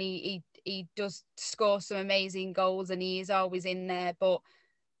 you know, and he does score some amazing goals, and he is always in there, but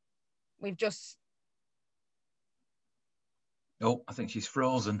we've just... Oh, I think she's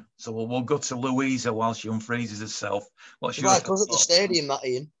frozen. So we'll go to Louisa while she unfreezes herself. What's your thoughts? Was at the stadium, that,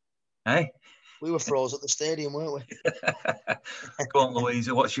 Ian? Hey? We were froze at the stadium, weren't we? Go on,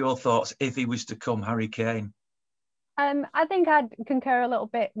 Louisa. What's your thoughts if he was to come, Harry Kane? I think I'd concur a little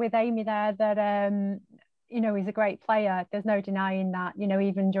bit with Amy there that, you know, he's a great player. There's no denying that. You know,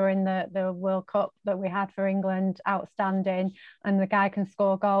 even during the World Cup that we had for England, outstanding, and the guy can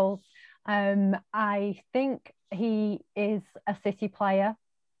score goals. I think he is a City player.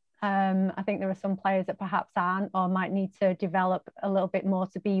 I think there are some players that perhaps aren't, or might need to develop a little bit more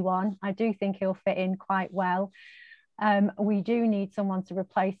to be one. I do think he'll fit in quite well. We do need someone to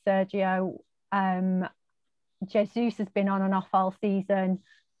replace Sergio. Jesus has been on and off all season.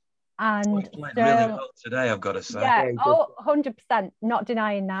 And played really well today, I've got to say. Yeah, 100%, not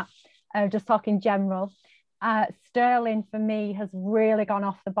denying that. Just talking general. Sterling, for me, has really gone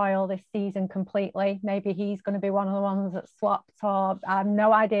off the boil this season completely. Maybe he's going to be one of the ones that swapped, or I have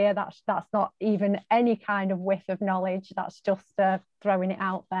no idea. That's not even any kind of whiff of knowledge. That's just throwing it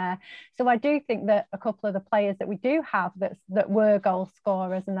out there. So I do think that a couple of the players that we do have that were goal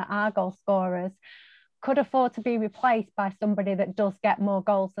scorers and that are goal scorers could afford to be replaced by somebody that does get more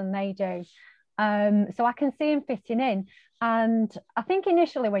goals than they do. So I can see him fitting in. And I think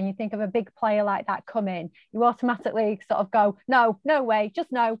initially when you think of a big player like that coming, you automatically sort of go, no way,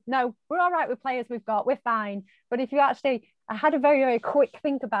 just no, we're all right with players we've got, we're fine. But if you actually, I had a very, very quick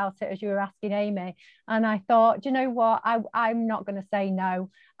think about it as you were asking Amy, and I thought, do you know what, I'm not going to say no.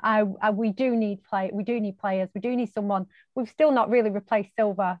 We do need players, we do need someone. We've still not really replaced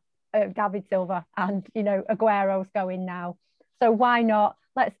David Silva, and, you know, Aguero's going now. So why not?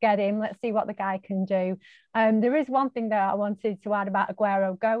 Let's get him. Let's see what the guy can do. There is one thing that I wanted to add about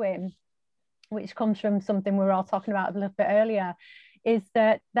Aguero going, which comes from something we were all talking about a little bit earlier, is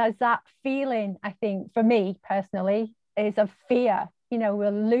that there's that feeling, I think, for me personally, is of fear you know,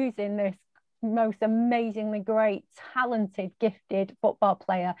 we're losing this most amazingly great, talented, gifted football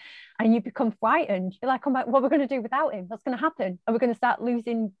player, and you become frightened. You're like, oh my, what are we going to do without him? What's going to happen? Are we going to start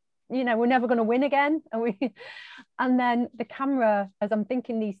losing? You know, we're never going to win again. And then the camera, as I'm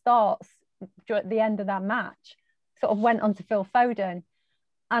thinking these thoughts at the end of that match, sort of went on to Phil Foden,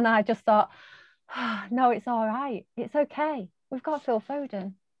 and I just thought, oh, no, it's all right, it's okay, we've got Phil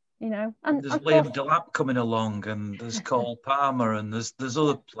Foden. You know, and there's Liam Delap coming along, and there's Cole Palmer, and there's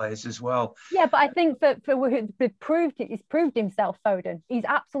other players as well. Yeah, but I think that he's proved himself, Foden. He's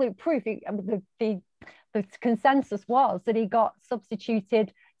absolute proof. The consensus was that he got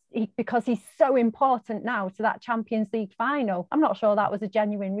substituted because he's so important now to that Champions League final. I'm not sure that was a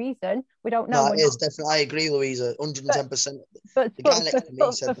genuine reason. We don't know. No, it is definitely. I agree, Louisa, 110%. But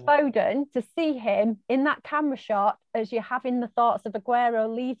for Foden, to see him in that camera shot as you're having the thoughts of Aguero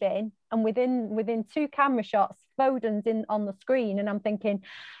leaving, and within 2 camera shots, Foden's on the screen, and I'm thinking,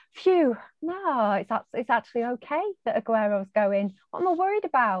 phew, no, it's actually okay that Aguero's going. What am I worried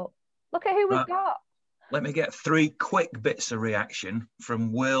about? Look at who we've got. Let me get 3 quick bits of reaction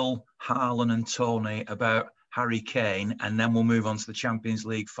from Will, Harlan and Tony about Harry Kane, and then we'll move on to the Champions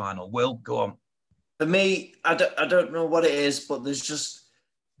League final. Will, go on. For me, I don't know what it is, but there's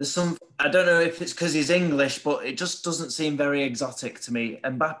some, I don't know if it's because he's English, but it just doesn't seem very exotic to me.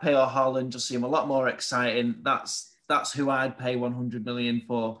 Mbappe or Haaland just seem a lot more exciting. That's who I'd pay 100 million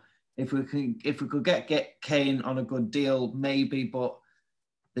for. If we could get Kane on a good deal, maybe, but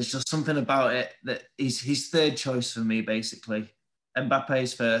there's just something about it that he's third choice for me, basically.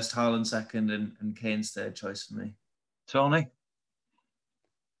 Mbappe's first, Haaland second, and Kane's third choice for me. Tony?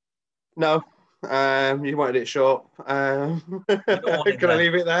 No. You wanted it short. Can I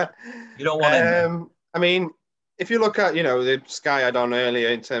leave it there? You don't want it. I mean, if you look at, the Sky had on earlier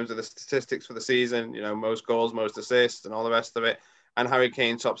in terms of the statistics for the season, most goals, most assists, and all the rest of it, and Harry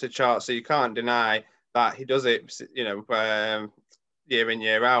Kane tops the chart, so you can't deny that he does it, year in,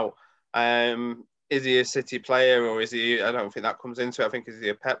 year out. Is he a City player, or is he? I don't think that comes into it. I think is he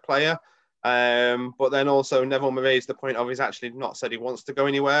a Pep player? But then also Neville raised the point of he's actually not said he wants to go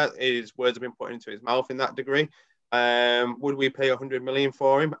anywhere. His words have been put into his mouth in that degree. Would we pay 100 million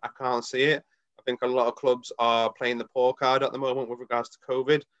for him? I can't see it. I think a lot of clubs are playing the poor card at the moment with regards to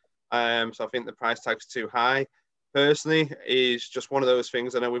COVID. So I think the price tag's too high. Personally, it's just one of those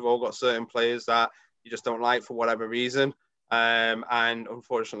things. I know we've all got certain players that you just don't like for whatever reason. And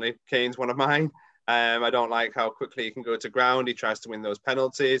unfortunately, Kane's one of mine. I don't like how quickly he can go to ground. He tries to win those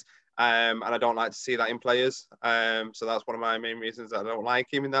penalties. And I don't like to see that in players. So that's one of my main reasons that I don't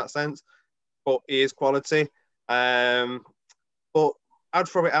like him in that sense. But he is quality. But I'd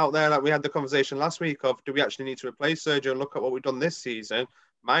throw it out there, like we had the conversation last week of, do we actually need to replace Sergio? And look at what we've done this season,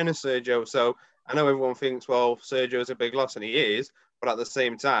 minus Sergio. So I know everyone thinks, well, Sergio's a big loss, and he is. But at the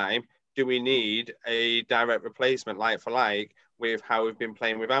same time, do we need a direct replacement, like for like, with how we've been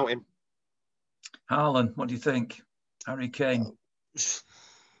playing without him? Harlan, what do you think? Harry Kane.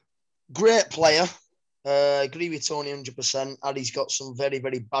 Great player. Agree with Tony 100%. Harry's got some very,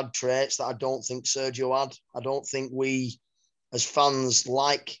 very bad traits that I don't think Sergio had. I don't think we, as fans,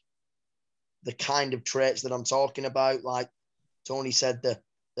 like the kind of traits that I'm talking about. Like Tony said,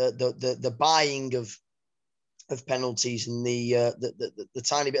 the buying of penalties and the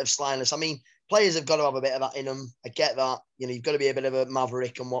tiny bit of slyness. I mean, players have got to have a bit of that in them. I get that. You've got to be a bit of a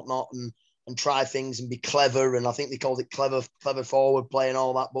maverick and whatnot, and try things and be clever. And I think they called it clever forward play and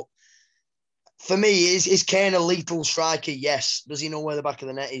all that. But for me, is Kane a lethal striker? Yes. Does he know where the back of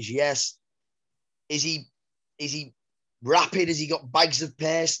the net is? Yes. Is he rapid? Has he got bags of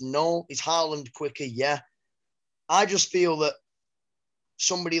pace? No. Is Haaland quicker? Yeah. I just feel that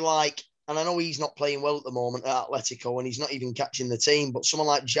somebody like, and I know he's not playing well at the moment at Atletico, and he's not even catching the team, but someone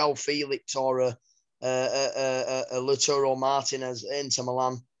like João Felix or a Lautaro Martinez at Inter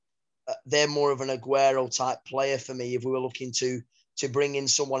Milan, they're more of an Aguero type player for me if we were looking to bring in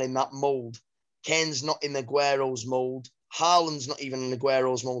someone in that mould. Kane's not in Aguero's mould. Haaland's not even in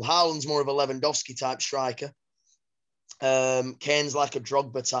Aguero's mould. Haaland's more of a Lewandowski type striker. Kane's like a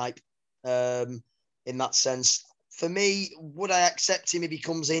Drogba type in that sense. For me, would I accept him if he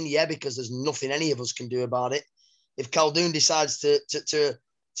comes in? Yeah, because there's nothing any of us can do about it. If Khaldoon decides to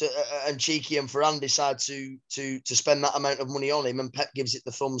and Cheeky and Ferran decide to spend that amount of money on him, and Pep gives it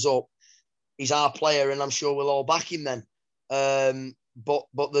the thumbs up, he's our player, and I'm sure we'll all back him then.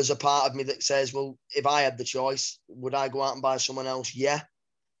 But there's a part of me that says, well, if I had the choice, would I go out and buy someone else? Yeah.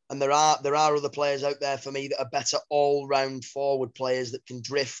 And there are other players out there for me that are better all-round forward players that can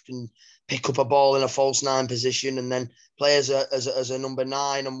drift and pick up a ball in a false 9 position, and then play as a number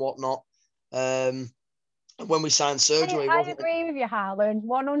 9 and whatnot. when we signed Sergio, I agree with you, Harlan,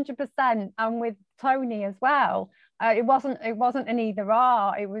 100%, and with Tony as well. It wasn't an either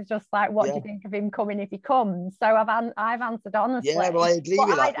or. It was just like, what do you think of him coming if he comes? So I've answered honestly. Yeah, well, I agree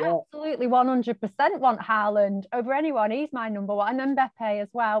with that. I'd absolutely 100% want Haaland over anyone. He's my number one, and Mbappe as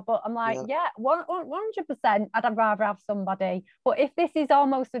well. But I'm like, 100%. I'd rather have somebody. But if this is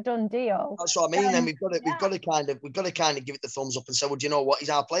almost a done deal, that's what I mean. Then we've got to kind of give it the thumbs up and say, well, do you know what?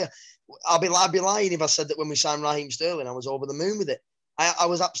 He's our player. I'd be lying if I said that when we signed Raheem Sterling, I was over the moon with it. I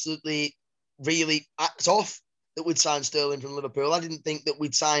was absolutely really act off that we'd signed Sterling from Liverpool. I didn't think that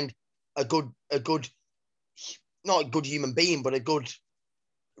we'd signed a good, not a good human being, but a good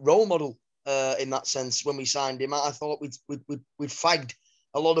role model in that sense. When we signed him, I thought we'd fagged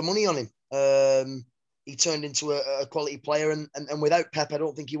a lot of money on him. He turned into a quality player, and without Pep, I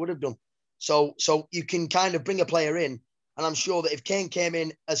don't think he would have done. So you can kind of bring a player in, and I'm sure that if Kane came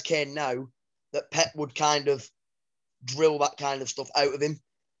in as Kane now, that Pep would kind of drill that kind of stuff out of him.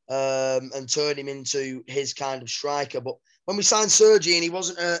 And turn him into his kind of striker. But when we signed Sergi, and he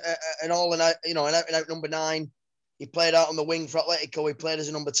wasn't an all-out, an out-and-out number 9, he played out on the wing for Atletico. He played as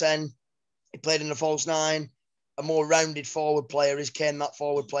a number 10. He played in the false 9. A more rounded forward player. Is Kane that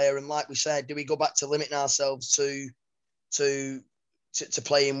forward player? And like we said, do we go back to limiting ourselves to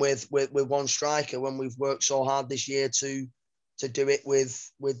playing with one striker when we've worked so hard this year to do it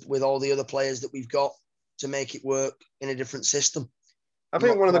with all the other players that we've got to make it work in a different system? I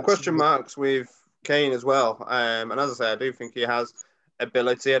think one of the question marks with Kane as well, and as I say, I do think he has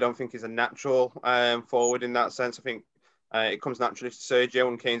ability. I don't think he's a natural forward in that sense. I think it comes naturally to Sergio,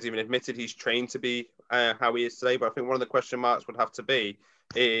 and Kane's even admitted he's trained to be how he is today. But I think one of the question marks would have to be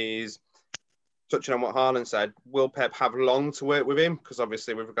is, touching on what Harlan said, will Pep have long to work with him? Because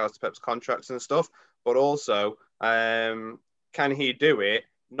obviously with regards to Pep's contracts and stuff, but also can he do it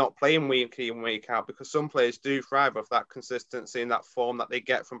not playing week in, week out? Because some players do thrive off that consistency and that form that they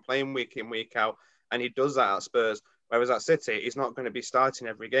get from playing week in, week out. And he does that at Spurs. Whereas at City, he's not going to be starting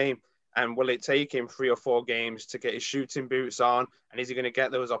every game. And will it take him 3 or 4 games to get his shooting boots on? And is he going to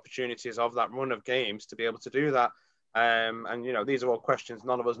get those opportunities of that run of games to be able to do that? And, these are all questions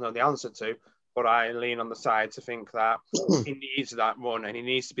none of us know the answer to. But I lean on the side to think that he needs that run, and he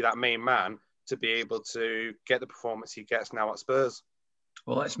needs to be that main man to be able to get the performance he gets now at Spurs.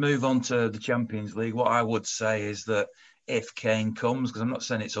 Well, let's move on to the Champions League. What I would say is that if Kane comes, because I'm not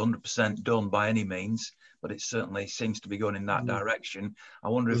saying it's 100% done by any means, but it certainly seems to be going in that direction. I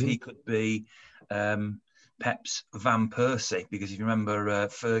wonder if he could be Pep's Van Persie, because if you remember,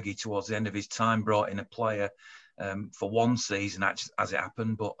 Fergie towards the end of his time brought in a player for one season, as it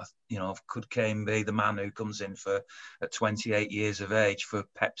happened. But, could Kane be the man who comes in at 28 years of age for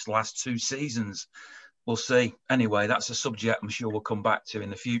Pep's last 2 seasons? We'll see. Anyway, that's a subject I'm sure we'll come back to in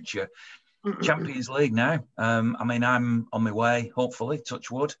the future. Champions League now. I'm on my way, hopefully,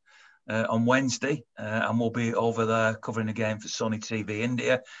 touch wood, on Wednesday. And we'll be over there covering the game for Sony TV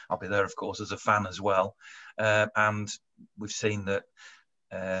India. I'll be there, of course, as a fan as well. And we've seen that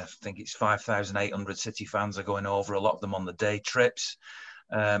I think it's 5,800 City fans are going over, a lot of them on the day trips.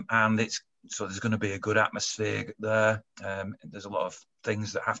 So there's going to be a good atmosphere there. There's a lot of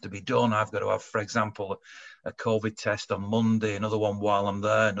things that have to be done. I've got to have, for example, a COVID test on Monday, another one while I'm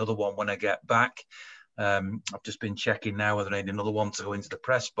there, another one when I get back. I've just been checking now whether I need another one to go into the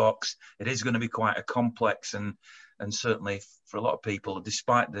press box. It is going to be quite a complex and certainly for a lot of people,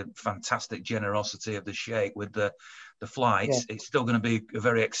 despite the fantastic generosity of the Sheikh with the flights, it's still going to be a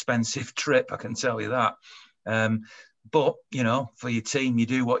very expensive trip, I can tell you that. But, for your team, you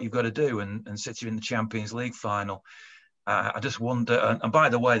do what you've got to do, and City in the Champions League final. I just wonder, and by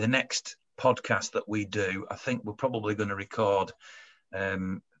the way, the next podcast that we do, I think we're probably going to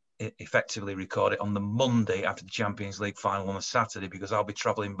effectively record it on the Monday after the Champions League final on a Saturday, because I'll be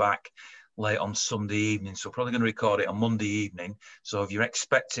travelling back late on Sunday evening. So we're probably going to record it on Monday evening. So if you're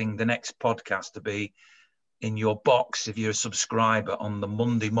expecting the next podcast to be in your box, if you're a subscriber, on the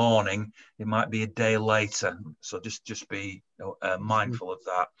Monday morning, it might be a day later. So just be mindful of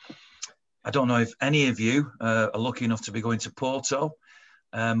that. I don't know if any of you are lucky enough to be going to Porto,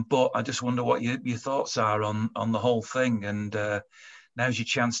 but I just wonder what your thoughts are on the whole thing. And now's your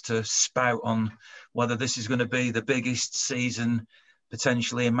chance to spout on whether this is going to be the biggest season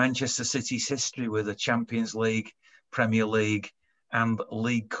potentially in Manchester City's history, with a Champions League, Premier League and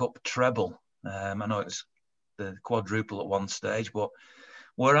League Cup treble. I know it's the quadruple at one stage, but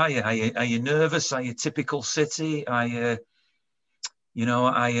where are you? Are you nervous? Are you typical City? Are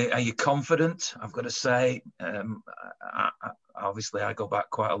you confident? I've got to say, obviously I go back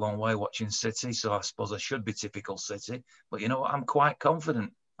quite a long way watching City, so I suppose I should be typical City. But you know what? I'm quite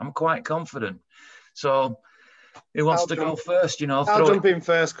confident. So who wants to go first? You know, I'll jump in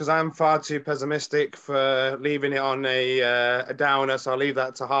first because I'm far too pessimistic for leaving it on a downer. So I'll leave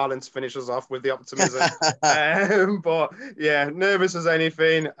that to Haaland to finish us off with the optimism. But yeah, nervous as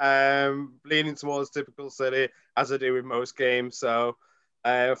anything. Leaning towards typical City as I do with most games. So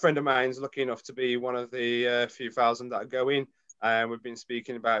a friend of mine's lucky enough to be one of the few thousand that are going. We've been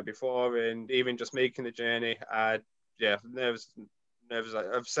speaking about it before, and even just making the journey. Nervous.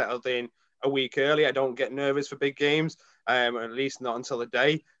 I've settled in a week early. I don't get nervous for big games, at least not until the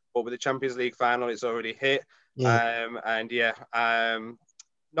day. But with the Champions League final, it's already hit. Yeah.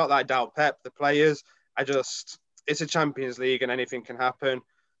 Not that I doubt Pep, the players. It's a Champions League and anything can happen.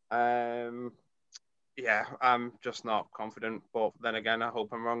 I'm just not confident. But then again, I hope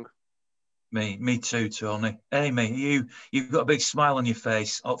I'm wrong. Me too, Tony. Amy, you've got a big smile on your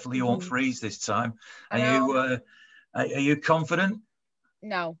face. Hopefully you won't freeze this time. Are you confident?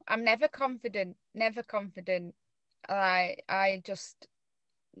 No, I'm never confident. Never confident. I just,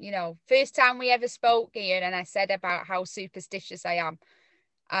 first time we ever spoke, Ian, and I said about how superstitious I am,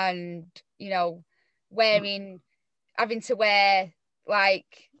 and having to wear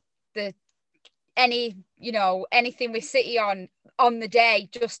like anything with City on the day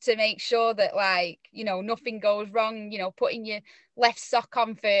just to make sure that nothing goes wrong, putting your left sock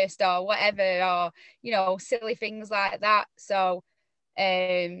on first or whatever, or silly things like that. So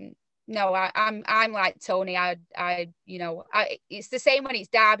no, I'm like Tony. It's the same when it's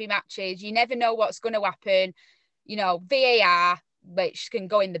derby matches. You never know what's going to happen. VAR, which can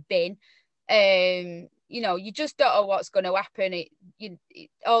go in the bin. You just don't know what's going to happen. It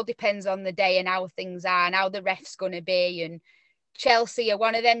all depends on the day and how things are and how the ref's going to be. And Chelsea are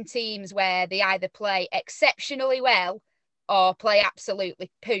one of them teams where they either play exceptionally well or play absolutely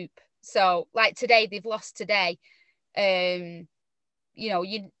poop. So like today, they've lost today. You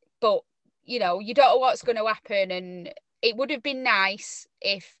don't know what's going to happen, and it would have been nice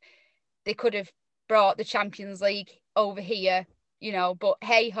if they could have brought the Champions League over here, but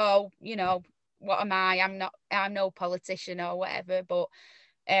hey ho, what am I? I'm no politician or whatever, but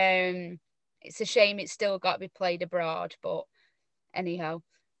it's a shame it's still got to be played abroad. But anyhow,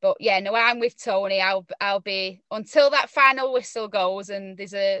 but yeah, no, I'm with Tony. I'll be until that final whistle goes and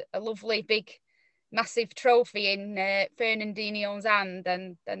there's a lovely big massive trophy in Fernandinho's hand,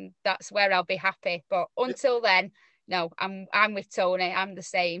 and that's where I'll be happy. But until then, no, I'm with Tony. I'm the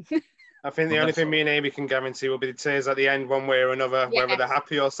same. I think the only thing me and Amy can guarantee will be the tears at the end, one way or another, whether they're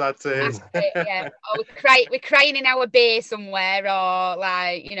happy or sad tears. Yeah, or we're crying in our beer somewhere, or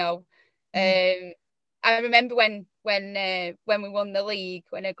I remember when we won the league,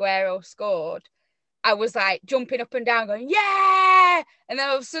 when Aguero scored, I was like jumping up and down going, yeah! And then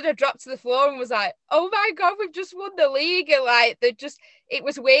all of a sudden I dropped to the floor and was like, oh my God, we've just won the league. And it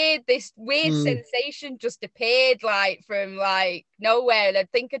was weird. This weird sensation just appeared from nowhere. And I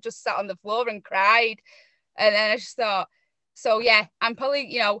think I just sat on the floor and cried. And then I just thought, so yeah, I'm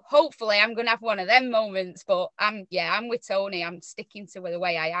probably, hopefully I'm going to have one of them moments, but I'm with Tony. I'm sticking to the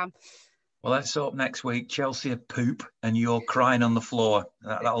way I am. Well, let's hope next week Chelsea are poop and you're crying on the floor.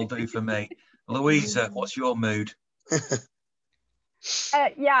 That'll do for me. Louisa, what's your mood?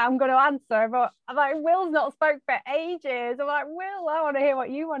 I'm going to answer, but I'm like, Will's not spoke for ages. I'm like, Will, I want to hear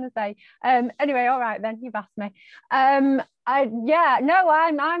what you want to say. Anyway, all right then, you've asked me. I'm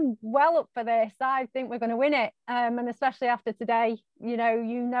well up for this. I think we're going to win it, and especially after today.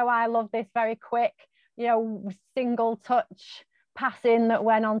 I love this very quick, single touch passing that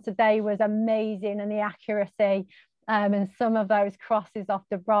went on today was amazing, and the accuracy. And some of those crosses off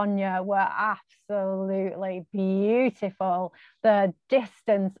De Bruyne were absolutely beautiful. The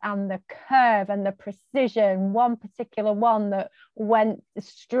distance and the curve and the precision. One particular one that went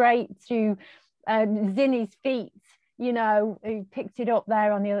straight to Zinni's feet, who picked it up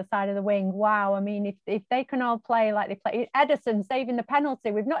there on the other side of the wing. Wow. I mean, if they can all play like they play, Ederson saving the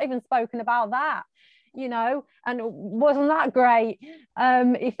penalty, we've not even spoken about that, and wasn't that great?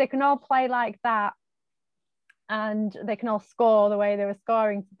 If they can all play like that, and they can all score the way they were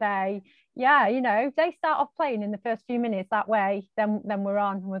scoring today. Yeah, if they start off playing in the first few minutes that way, then we're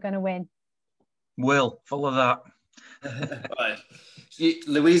on and we're going to win. Will, follow that. Right.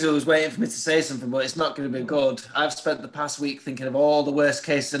 Louisa was waiting for me to say something, but it's not going to be good. I've spent the past week thinking of all the worst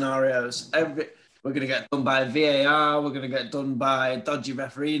case scenarios. We're going to get done by VAR. We're going to get done by dodgy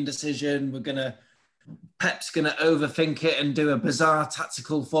refereeing decision. Pep's going to overthink it and do a bizarre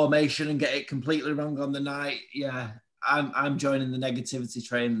tactical formation and get it completely wrong on the night. Yeah, I'm joining the negativity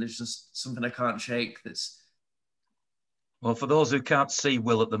train. There's just something I can't shake. Well, for those who can't see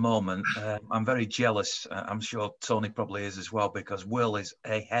Will at the moment, I'm very jealous. I'm sure Tony probably is as well, because Will is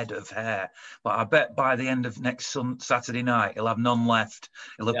a head of hair. But I bet by the end of next Saturday night, he'll have none left.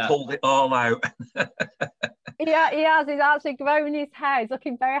 He'll have pulled it all out. Yeah, he has. He's actually grown his hair. He's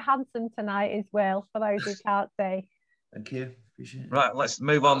looking very handsome tonight as well, for those who can't see. Thank you. Appreciate it. Right, let's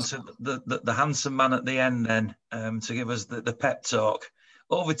move on to the handsome man at the end then, to give us the pep talk.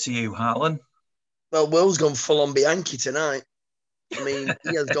 Over to you, Harlan. Well, Will's gone full on Bianchi tonight. I mean,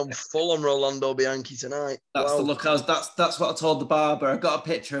 he has gone full on Rolando Bianchi tonight. That's the look I was. That's what I told the barber. I got a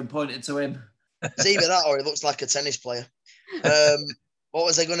picture and pointed to him. It's either that or he looks like a tennis player. What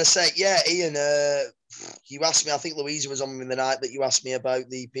was I going to say? Yeah, Ian, you asked me. I think Louisa was on me the night that you asked me about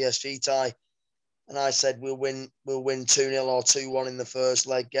the PSG tie, and I said we'll win 2-0 or 2-1 in the first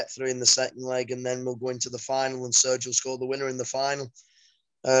leg, get through in the second leg, and then we'll go into the final, and Sergio will score the winner in the final.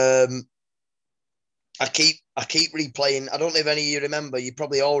 I keep replaying. I don't know if any of you remember. You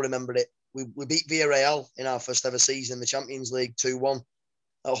probably all remembered it. We beat Villarreal in our first ever season in the Champions League 2-1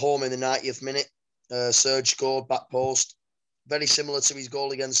 at home in the 90th minute. Serge scored back post, very similar to his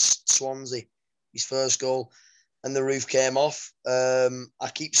goal against Swansea, his first goal, and the roof came off.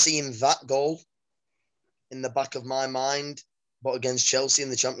 I keep seeing that goal in the back of my mind, but against Chelsea in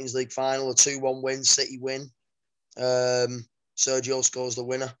the Champions League final, a 2-1 win, City win. Sergio scores the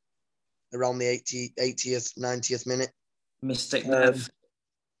winner around the 80th, 90th minute. Mystic Dev.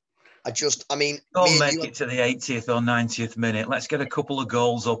 Don't make it to the 80th or 90th minute. Let's get a couple of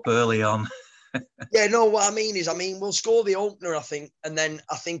goals up early on. Yeah, no, what I mean is, we'll score the opener, I think, and then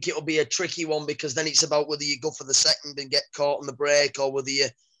I think it'll be a tricky one, because then it's about whether you go for the second and get caught on the break, or whether you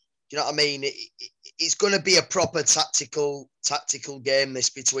know what I mean? It's going to be a proper tactical game, this,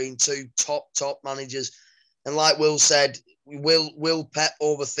 between two top managers. And like Will said, will Pep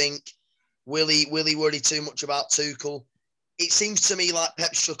overthink? Will he worry too much about Tuchel? It seems to me like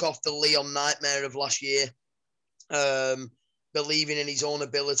Pep shook off the Lyon nightmare of last year, believing in his own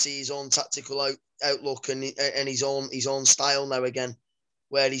ability, his own tactical outlook, and his own style now again,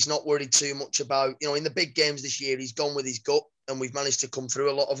 where he's not worried too much about, in the big games this year, he's gone with his gut, and we've managed to come through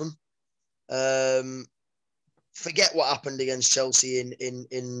a lot of them. Forget what happened against Chelsea in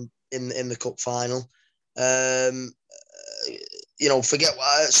the cup final. In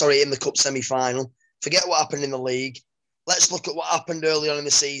the cup semi-final. Forget what happened in the league. Let's look at what happened early on in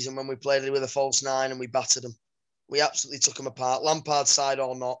the season when we played with a false nine and we battered them. We absolutely took them apart. Lampard's side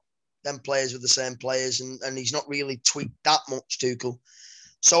or not, them players were the same players, and he's not really tweaked that much, Tuchel.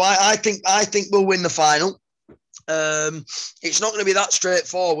 So I think we'll win the final. It's not going to be that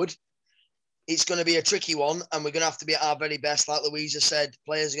straightforward. It's going to be a tricky one, and we're going to have to be at our very best. Like Louisa said,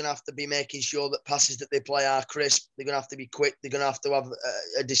 players are going to have to be making sure that passes that they play are crisp. They're going to have to be quick. They're going to have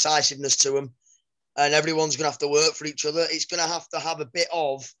a decisiveness to them, and everyone's going to have to work for each other. It's going to have a bit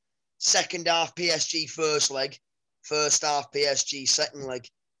of second half PSG first leg, first half PSG second leg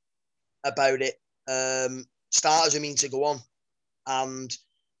about it. Starters are mean to go on, and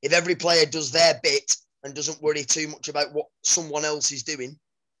if every player does their bit and doesn't worry too much about what someone else is doing,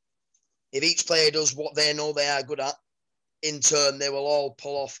 if each player does what they know they are good at, in turn, they will all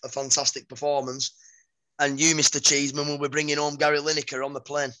pull off a fantastic performance. And you, Mr. Cheeseman, will be bringing home Gary Lineker on the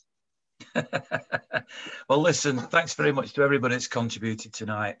plane. Well, listen, thanks very much to everybody that's contributed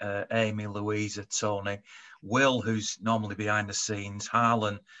tonight. Amy, Louisa, Tony, Will, who's normally behind the scenes,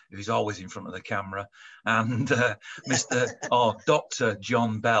 Harlan, who's always in front of the camera, and Dr.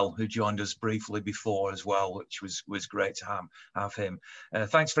 John Bell, who joined us briefly before as well, which was great to have him.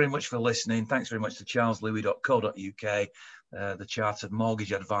 Thanks very much for listening. Thanks very much to charleslouis.co.uk, the Chartered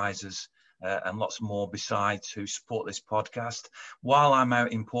Mortgage Advisors, and lots more besides, who support this podcast. While I'm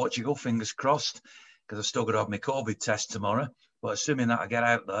out in Portugal, fingers crossed, because I've still got to have my COVID test tomorrow, but assuming that I get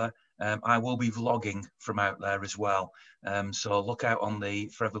out there, I will be vlogging from out there as well. So look out on the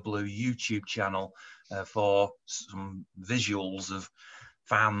Forever Blue YouTube channel for some visuals of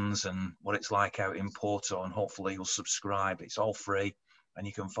fans and what it's like out in Porto, and hopefully you'll subscribe. It's all free, and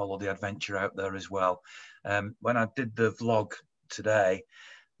you can follow the adventure out there as well. When I did the vlog today,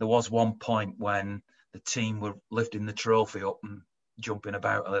 there was one point when the team were lifting the trophy up and jumping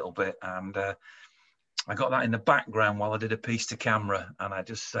about a little bit, and I got that in the background while I did a piece to camera, and I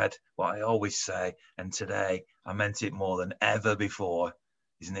just said what I always say, and today I meant it more than ever before.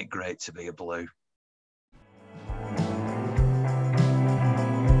 Isn't it great to be a Blue?